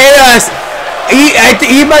 Christopher Chaos,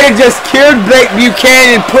 he might have just killed Blake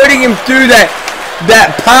Buchanan, putting him through that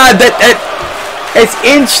pod, that's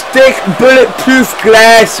inch-thick bulletproof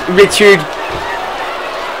glass, Richard.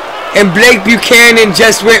 And Blake Buchanan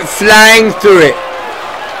just went flying through it.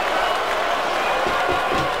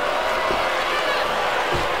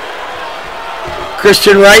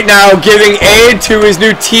 Christian Wright now giving aid to his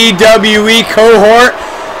new TWE cohort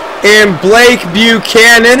in Blake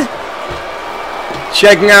Buchanan.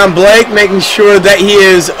 Checking on Blake, making sure that he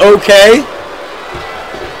is okay.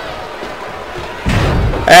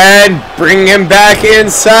 And bringing him back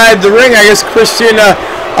inside the ring. I guess Christian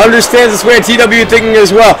understands this way of TWE thinking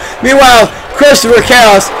as well. Meanwhile, Christopher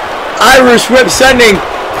Chaos, Irish whip sending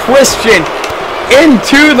Christian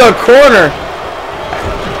into the corner.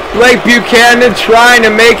 Blake Buchanan trying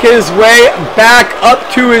to make his way back up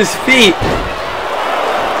to his feet.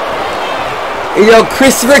 You know,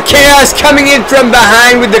 Christopher Chaos coming in from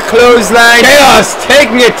behind with the clothesline. Chaos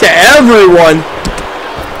taking it to everyone.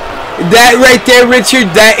 That right there,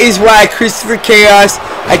 Richard, that is why Christopher Chaos,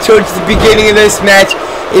 I told you at the beginning of this match,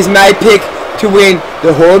 is my pick to win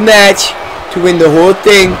the whole match, to win the whole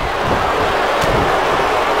thing.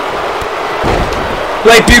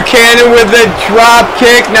 Blake Buchanan with the drop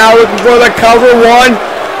kick, now looking for the cover. 1,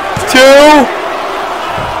 2,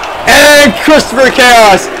 and Christopher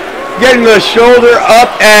Chaos getting the shoulder up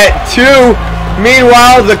at 2.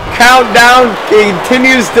 Meanwhile, the countdown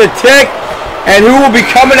continues to tick, and who will be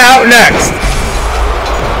coming out next?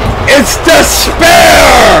 It's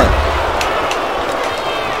Despair!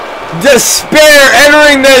 Despair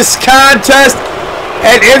entering this contest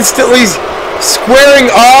and instantly squaring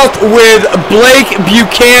off with Blake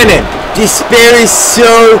Buchanan. Despair is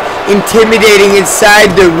so intimidating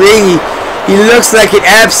inside the ring. He looks like an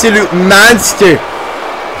absolute monster.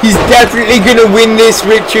 He's definitely gonna win this,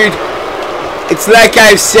 Richard. It's like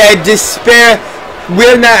I've said, Despair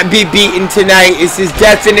will not be beaten tonight. This is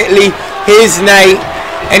definitely his night,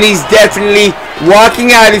 and he's definitely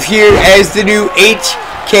walking out of here as the new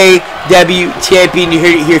HKW champion. You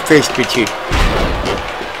heard it here first, Richard.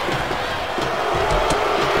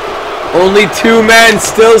 Only 2 men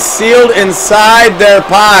still sealed inside their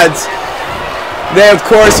pods. They, of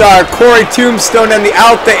course, are Corey Tombstone and the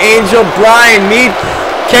Alpha Angel, Brian Mead.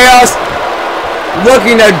 Chaos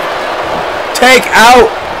looking to take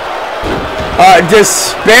out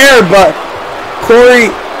Despair, but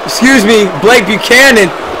Blake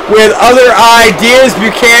Buchanan with other ideas.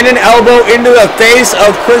 Buchanan elbow into the face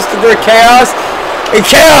of Christopher Chaos. And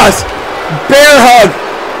Chaos, bear hug,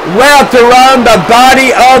 wrapped around the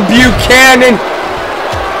body of Buchanan.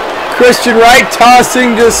 Christian Wright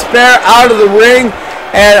tossing Despair out of the ring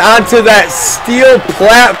and onto that steel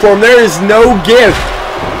platform. There is no give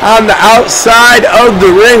on the outside of the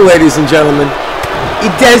ring, ladies and gentlemen. It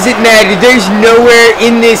doesn't matter. There's nowhere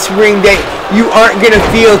in this ring that you aren't going to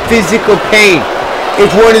feel physical pain if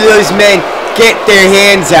one of those men get their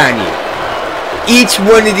hands on you. Each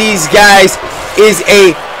one of these guys is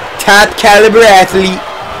a top caliber athlete.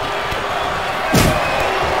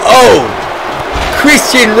 Oh!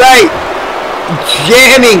 Christian Wright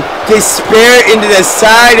jamming Despair into the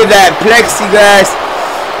side of that plexiglass.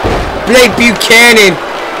 Blake Buchanan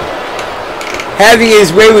having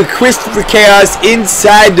his way with Christopher Chaos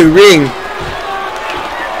inside the ring.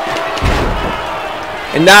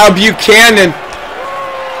 And now Buchanan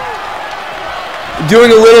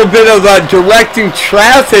doing a little bit of directing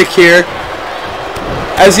traffic here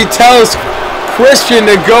as he tells Christian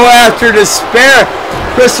to go after Despair.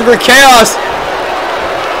 Christopher Chaos.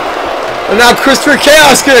 And now Christopher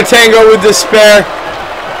Chaos gonna tango with Despair.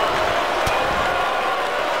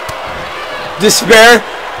 Despair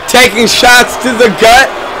taking shots to the gut,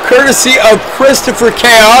 courtesy of Christopher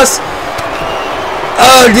Chaos.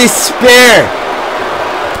 Oh, Despair.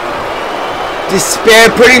 Despair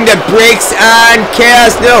putting the brakes on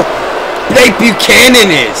Chaos. No, Blake Buchanan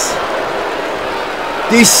is.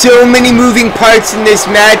 There's so many moving parts in this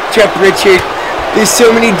matchup, Richard. There's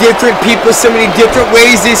so many different people, so many different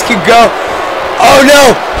ways this could go. Oh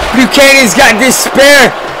no! Buchanan's got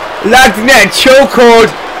Despair locked in that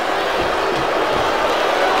chokehold.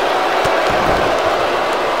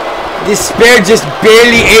 Despair just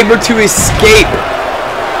barely able to escape.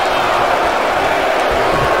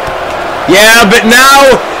 Yeah, but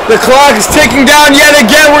now the clock is ticking down yet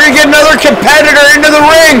again. We're gonna get another competitor into the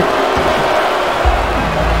ring.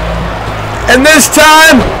 And this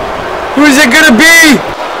time, who's it gonna be?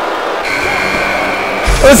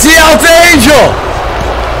 Let's see, Alpha Angel.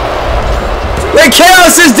 The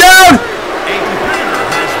Chaos is down.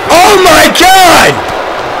 Oh my God!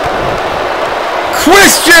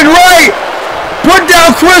 Christian Wright put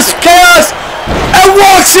down Chris Chaos and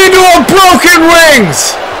walks into a broken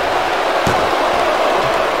rings.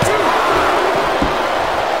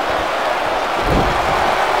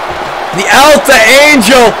 The Alpha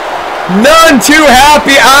Angel, none too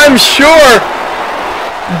happy, I'm sure,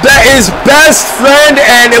 that his best friend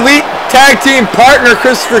and elite tag team partner,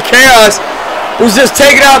 Christopher Chaos, was just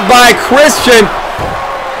taken out by Christian.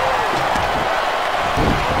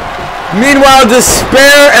 Meanwhile,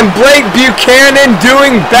 Despair and Blake Buchanan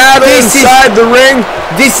doing battle inside the ring.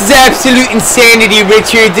 This is absolute insanity,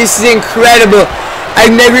 Richard. This is incredible.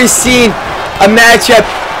 I've never seen a matchup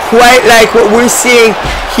quite like what we're seeing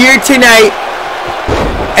here tonight.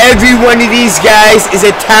 Every one of these guys is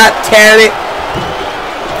a top talent.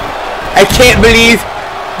 I can't believe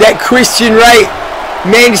that Christian Wright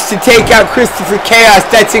managed to take out Christopher Chaos.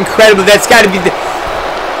 That's incredible. That's got to be the...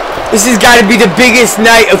 This has got to be the biggest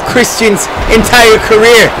night of Christian's entire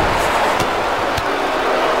career.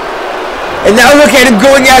 And now look at him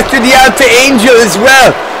going after the Alpha Angel as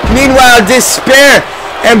well. Meanwhile, Despair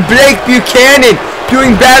and Blake Buchanan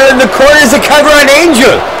doing battle in the corners to cover on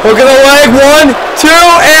Angel. Hook of the leg, 1, 2,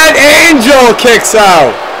 and Angel kicks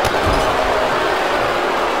out.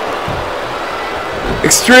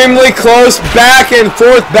 Extremely close back and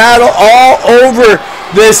forth battle all over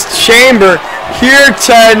this chamber. here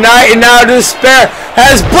tonight. And now Despair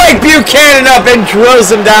has Blake Buchanan up and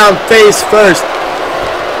drills him down face first.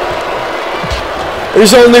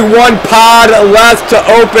 There's only one pod left to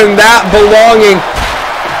open, that belonging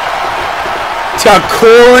to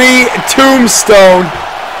Corey Tombstone.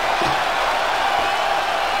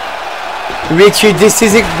 Richard, this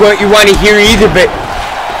isn't what you want to hear either, but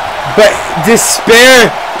Despair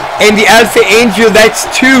and the Alpha Angel, that's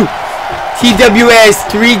 2. TWA has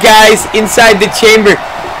 3 guys inside the chamber.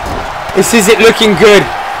 This isn't looking good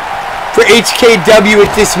for HKW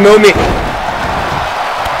at this moment.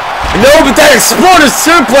 No, but that explosive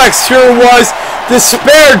suplex sure was.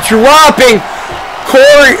 Despair dropping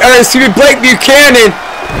Blake Buchanan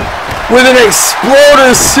with an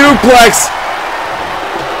exploder suplex.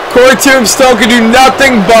 Corey Tombstone can do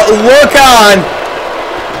nothing but look on.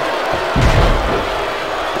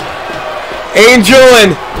 Angel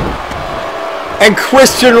and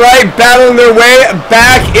Christian Wright battling their way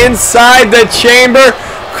back inside the chamber.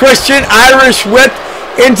 Christian, Irish whip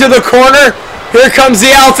into the corner. Here comes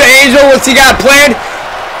the Alpha Angel. What's he got planned?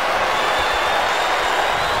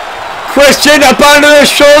 Christian up onto the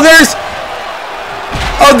shoulders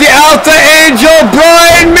of the Alpha Angel,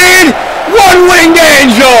 Brian Mead. One-winged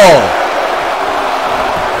angel!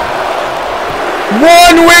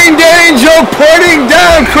 One-winged angel putting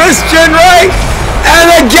down Christian Wright. And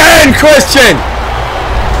again, Christian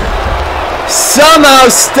somehow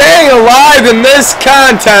staying alive in this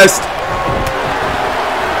contest.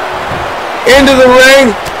 Into the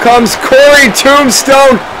ring comes Corey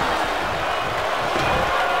Tombstone.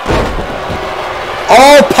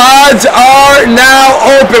 All pods are now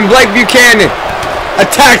open. Blake Buchanan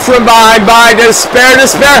attacked from behind by Despair.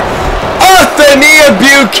 Off the knee of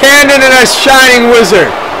Buchanan and a Shining Wizard.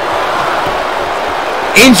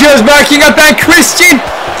 Angel's marking up on Christian.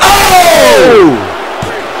 Oh!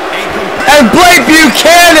 And Blake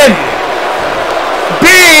Buchanan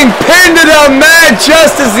being pinned to the mat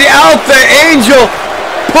just as the Alpha Angel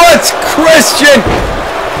puts Christian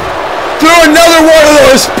through another one of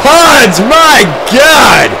those pods. My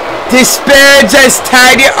God! Despair just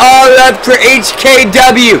tied it all up for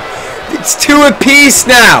HKW. It's 2 apiece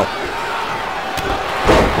now.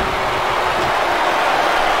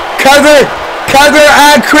 Cover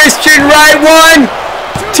on Christian Wright. 1,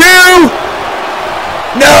 2.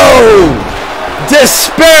 No!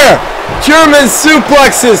 Despair. German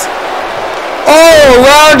suplexes all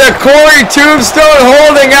around to Corey Tombstone,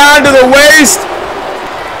 holding on to the waist.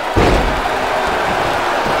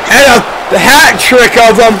 And a hat trick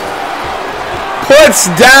of them.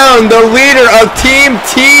 Puts down the leader of Team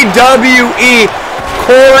TWE,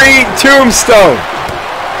 Corey Tombstone.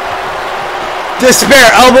 Despair,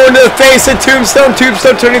 elbow into the face of Tombstone.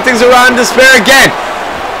 Tombstone turning things around. Despair again.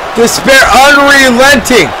 Despair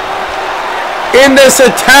unrelenting in this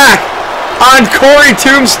attack on Corey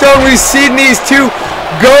Tombstone. We've seen these two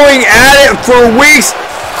going at it for weeks.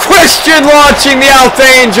 Christian launching the Alpha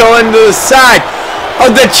Angel into the side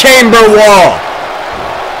of the chamber wall.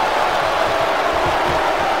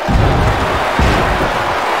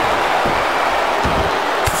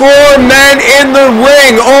 Four men in the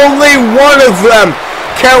ring. Only one of them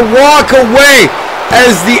can walk away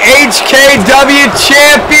as the HKW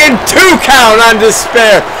champion. 2 count on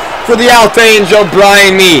Despair for the Alpha Angel,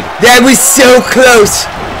 Brian Mead. That was so close.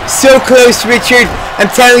 So close, Richard. I'm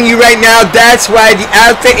telling you right now, that's why the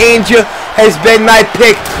Alpha Angel has been my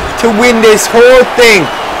pick to win this whole thing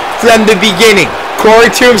from the beginning. Corey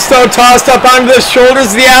Tombstone tossed up onto the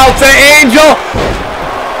shoulders of the Alpha Angel.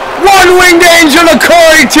 One-winged angel to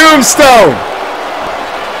Corey Tombstone.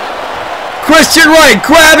 Christian Wright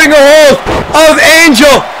grabbing a hold of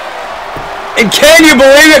Angel. And can you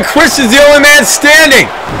believe it? Christian's the only man standing.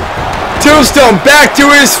 Tombstone back to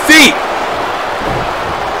his feet.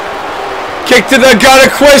 Kick to the gut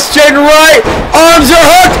of Christian Wright. Arms are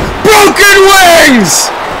hooked. Broken wings.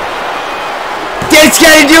 That's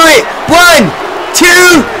gotta do it. 1,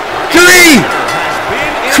 2, 3.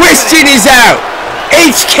 Christian is out.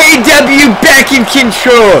 HKW back in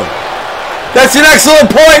control. That's an excellent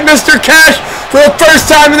point, Mr. Cash. For the first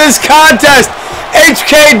time in this contest,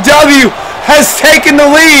 HKW has taken the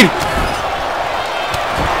lead.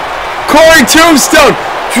 Corey Tombstone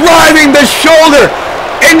driving the shoulder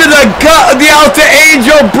into the gut of the Alpha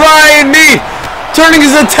Angel, Brian Mead. Turning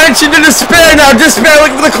his attention to Despair now. Despair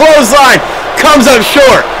looking for the clothesline. Comes up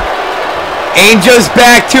short. Angel's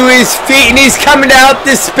back to his feet and he's coming to help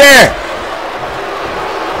Despair.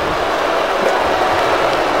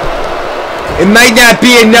 It might not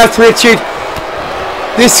be enough, Richard.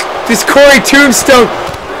 This Corey Tombstone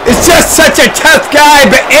is just such a tough guy,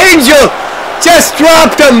 but Angel Just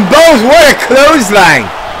dropped them both. What a clothesline.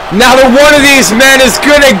 Now that one of these men is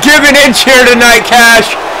going to give an inch here tonight,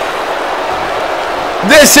 Cash.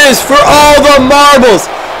 This is for all the marbles.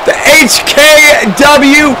 The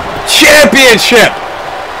HKW Championship.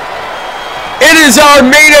 It is our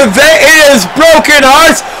main event. It is Broken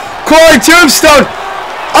Hearts. Corey Tombstone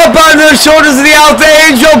up on the shoulders of the Alpha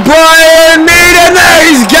Angel, Brian Mead, and there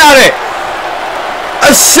he's got it.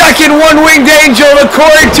 A second one-winged angel to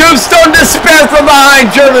Corey Tombstone. Despair from behind,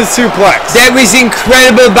 German suplex. That was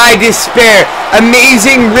incredible by Despair.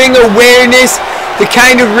 Amazing ring awareness. The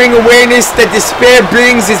kind of ring awareness that Despair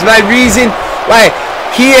brings is my reason why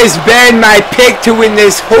he has been my pick to win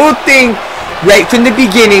this whole thing right from the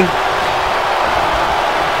beginning.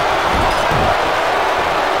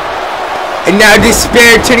 And now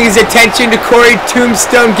Despair turning his attention to Corey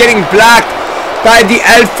Tombstone, getting blocked by the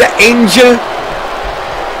Alpha Angel.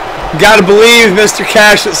 Gotta believe, Mr.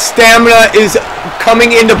 Cash, that stamina is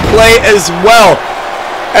coming into play as well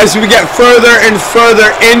as we get further and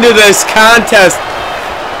further into this contest.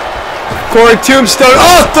 Corey Tombstone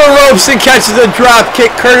off the ropes and catches a drop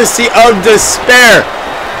kick courtesy of Despair.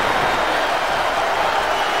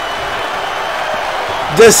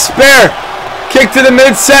 Despair, kick to the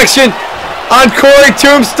midsection on Corey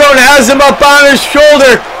Tombstone, has him up on his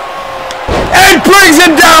shoulder and brings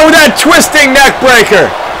him down with that twisting neck breaker.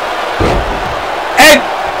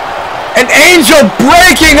 And Angel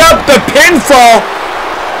breaking up the pinfall.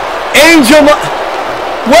 Angel,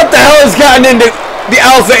 what the hell has gotten into the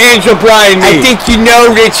Alpha Angel, Brian Mead? I think you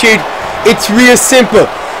know, Richard. It's real simple.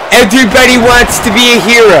 Everybody wants to be a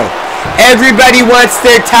hero. Everybody wants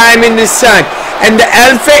their time in the sun. And the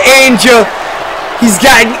Alpha Angel, he's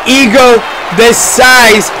got an ego the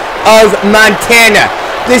size of Montana.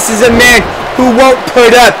 This is a man who won't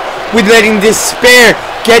put up with letting Despair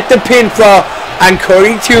get the pinfall on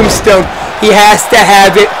Corey Tombstone. He has to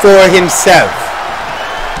have it for himself.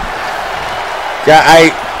 Yeah, I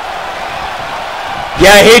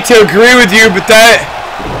hate to agree with you, but that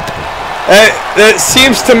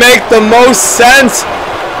seems to make the most sense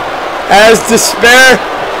as Despair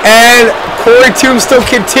and Corey Tombstone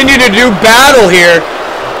continue to do battle here.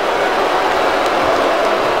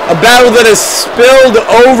 A battle that has spilled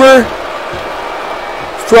over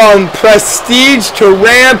from Prestige to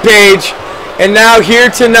Rampage, and now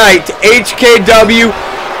here tonight, HKW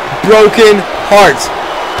Broken Hearts.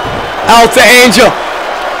 Alpha Angel,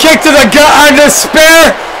 kick to the gut on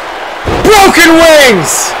Despair, broken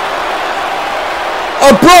wings.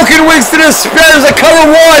 A broken wings to Despair, there's a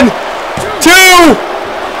cover, 1, 2,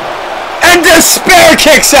 and Despair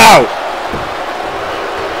kicks out.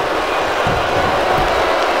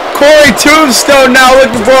 Corey Tombstone now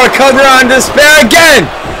looking for a cover on Despair again.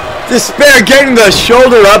 Despair getting the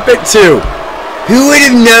shoulder up at 2. Who would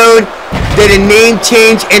have known that a name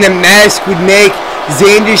change and a mask would make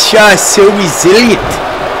Xander Shaw so resilient?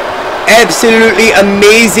 Absolutely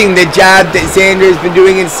amazing the job that Xander has been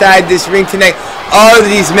doing inside this ring tonight. All of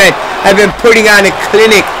these men have been putting on a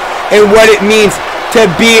clinic in what it means to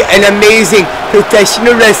be an amazing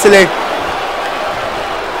professional wrestler.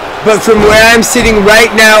 But from where I'm sitting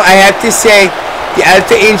right now, I have to say, the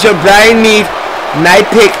Alpha Angel Brian Mead, my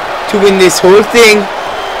pick to win this whole thing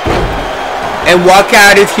and walk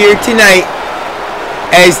out of here tonight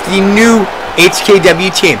as the new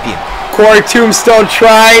HKW champion. Corey Tombstone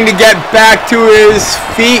trying to get back to his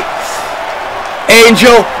feet.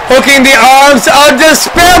 Angel hooking the arms of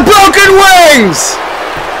Despair. Broken wings!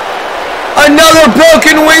 Another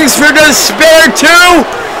broken wings for Despair too.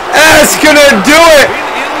 That's gonna do it.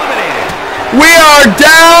 We are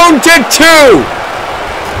down to 2.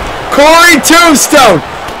 Corey Tombstone,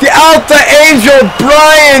 the Alpha Angel,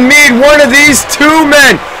 Brian Mead, one of these 2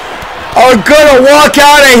 men are gonna walk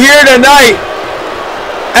out of here tonight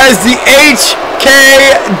as the HKW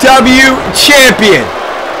champion.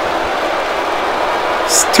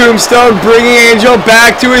 Tombstone bringing Angel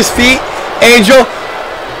back to his feet. Angel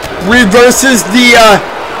reverses the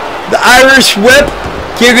Irish whip.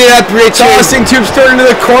 Give it up, Richard. Tossing Tombstone into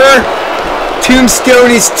the corner.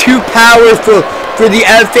 Tombstone is too powerful for the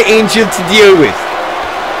Alpha Angel to deal with.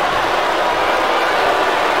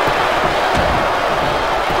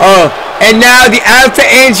 Oh, and now the Alpha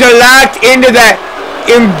Angel locked into that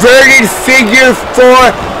inverted figure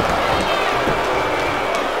 4.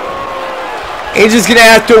 Angel's gonna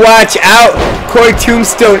have to watch out. Corey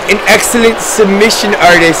Tombstone, an excellent submission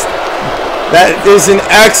artist. That is an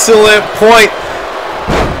excellent point.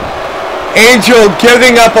 Angel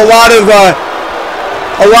giving up a lot of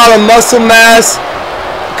muscle mass,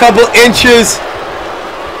 a couple inches,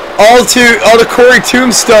 all to Corey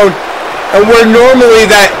Tombstone. And where normally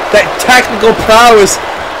that technical prowess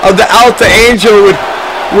of the Alpha Angel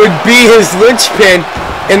would be his linchpin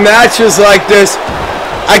in matches like this,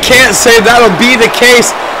 I can't say that'll be the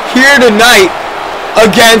case here tonight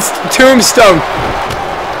against Tombstone.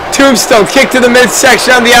 Tombstone, kick to the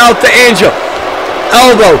midsection on the Alpha Angel.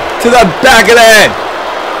 Elbow to the back of the head.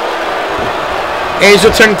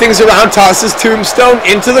 Angel turning things around, tosses Tombstone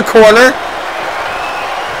into the corner.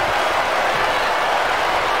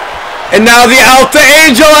 And now the Alpha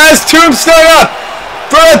Angel has Tombstone up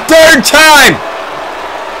for a third time.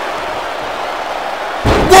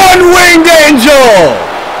 One-winged Angel.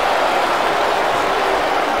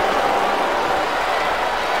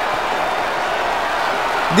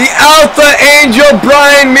 The Alpha Angel,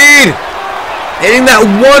 Brian Mead, hitting that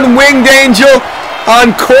one-winged Angel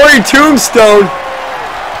on Corey Tombstone.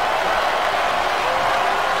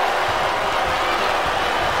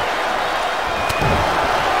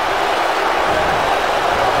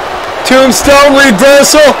 Tombstone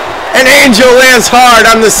reversal, and Angel lands hard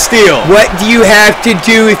on the steel. What do you have to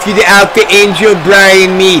do if you're the Alpha Angel,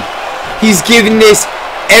 Brian Mead? He's given this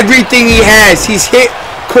everything he has. He's hit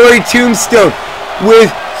Corey Tombstone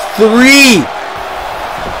with 3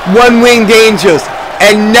 one-winged Angels,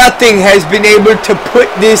 and nothing has been able to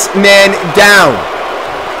put this man down.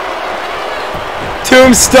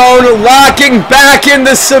 Tombstone locking back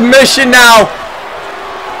into submission now.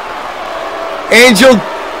 Angel,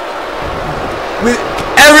 with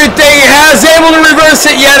everything he has, able to reverse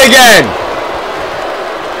it yet again.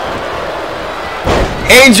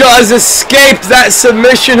 Angel has escaped that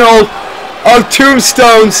submission hold of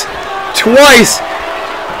Tombstone's twice.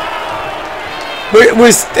 But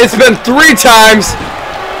it's been 3 times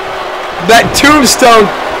that Tombstone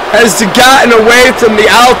has gotten away from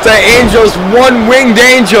the Alpha Angel's one-winged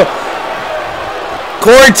Angel.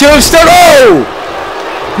 Corey Tombstone, oh!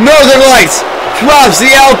 Northern Lights drops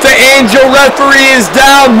the Alpha Angel. Referee is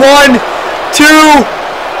down. 1, 2,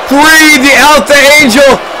 3. The Alpha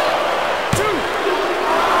Angel.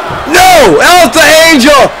 No! Alpha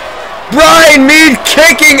Angel. Brian Mead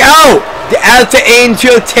kicking out. The Alpha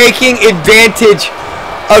Angel taking advantage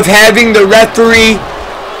of having the referee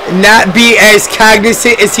not be as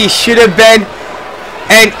cognizant as he should have been.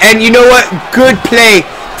 And you know what? Good play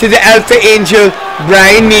to the Alpha Angel,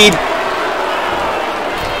 Brian Mead.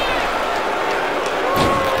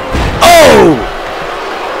 Oh!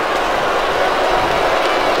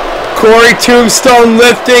 Corey Tombstone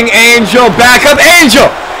lifting Angel. Back up. Angel!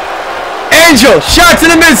 Angel! Shot to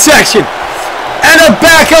the midsection. And a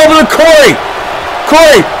back elbow to Corey.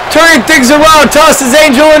 Corey turning things around. Tosses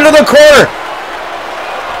Angel into the corner.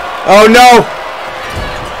 Oh no.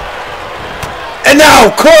 And now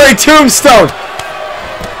Corey Tombstone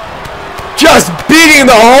just beating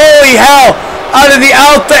the holy hell out of the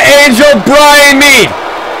Alpha Angel, Brian Mead.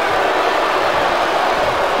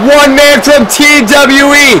 One man from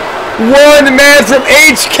TWE. One man from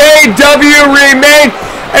HKW remain.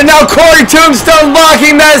 And now Corey Tombstone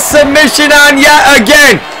locking that submission on yet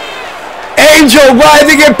again. Angel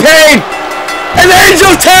writhing in pain. And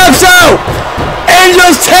Angel taps out.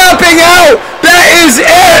 Angel's tapping out. That is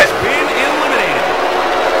it.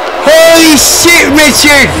 Holy shit,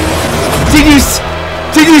 Richard. Did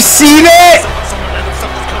you see that?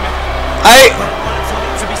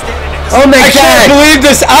 Oh my God. I can't believe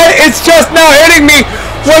this. It's just now hitting me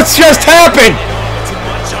what's just happened.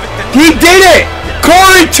 He did it.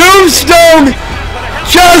 Corey Tombstone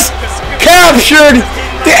just captured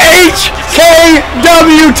the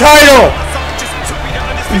HKW title.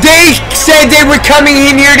 They said they were coming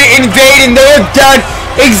in here to invade, and they have done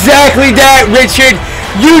exactly that, Richard.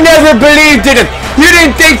 You never believed in them. You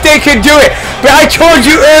didn't think they could do it. But I told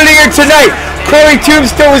you earlier tonight, Corey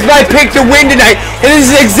Tombstone was my pick to win tonight, and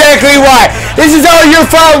this is exactly why. This is all your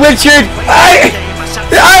fault, Richard. I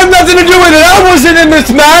have nothing to do with it. I wasn't in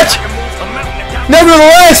this match.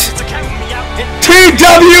 Nevertheless,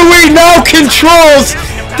 TWE now controls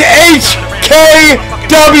the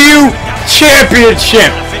HKW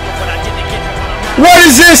Championship. What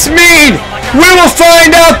does this mean? We will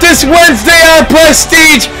find out this Wednesday on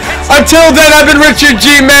Prestige. Until then, I've been Richard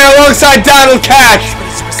G. Mayer alongside Donald Cash.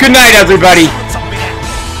 Good night, everybody.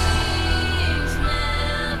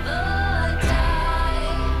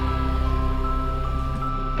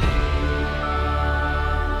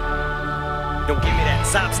 Don't give me that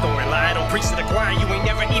sob storyline. Don't preach to the choir. You ain't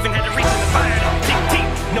never even had to reach in the fire. Deep.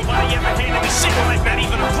 Nobody ever handed me shit on life, not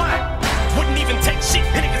even a lie. Wouldn't even take shit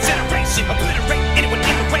into consideration. Obliterate anyone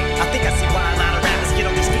in the way. I think I see why a lot of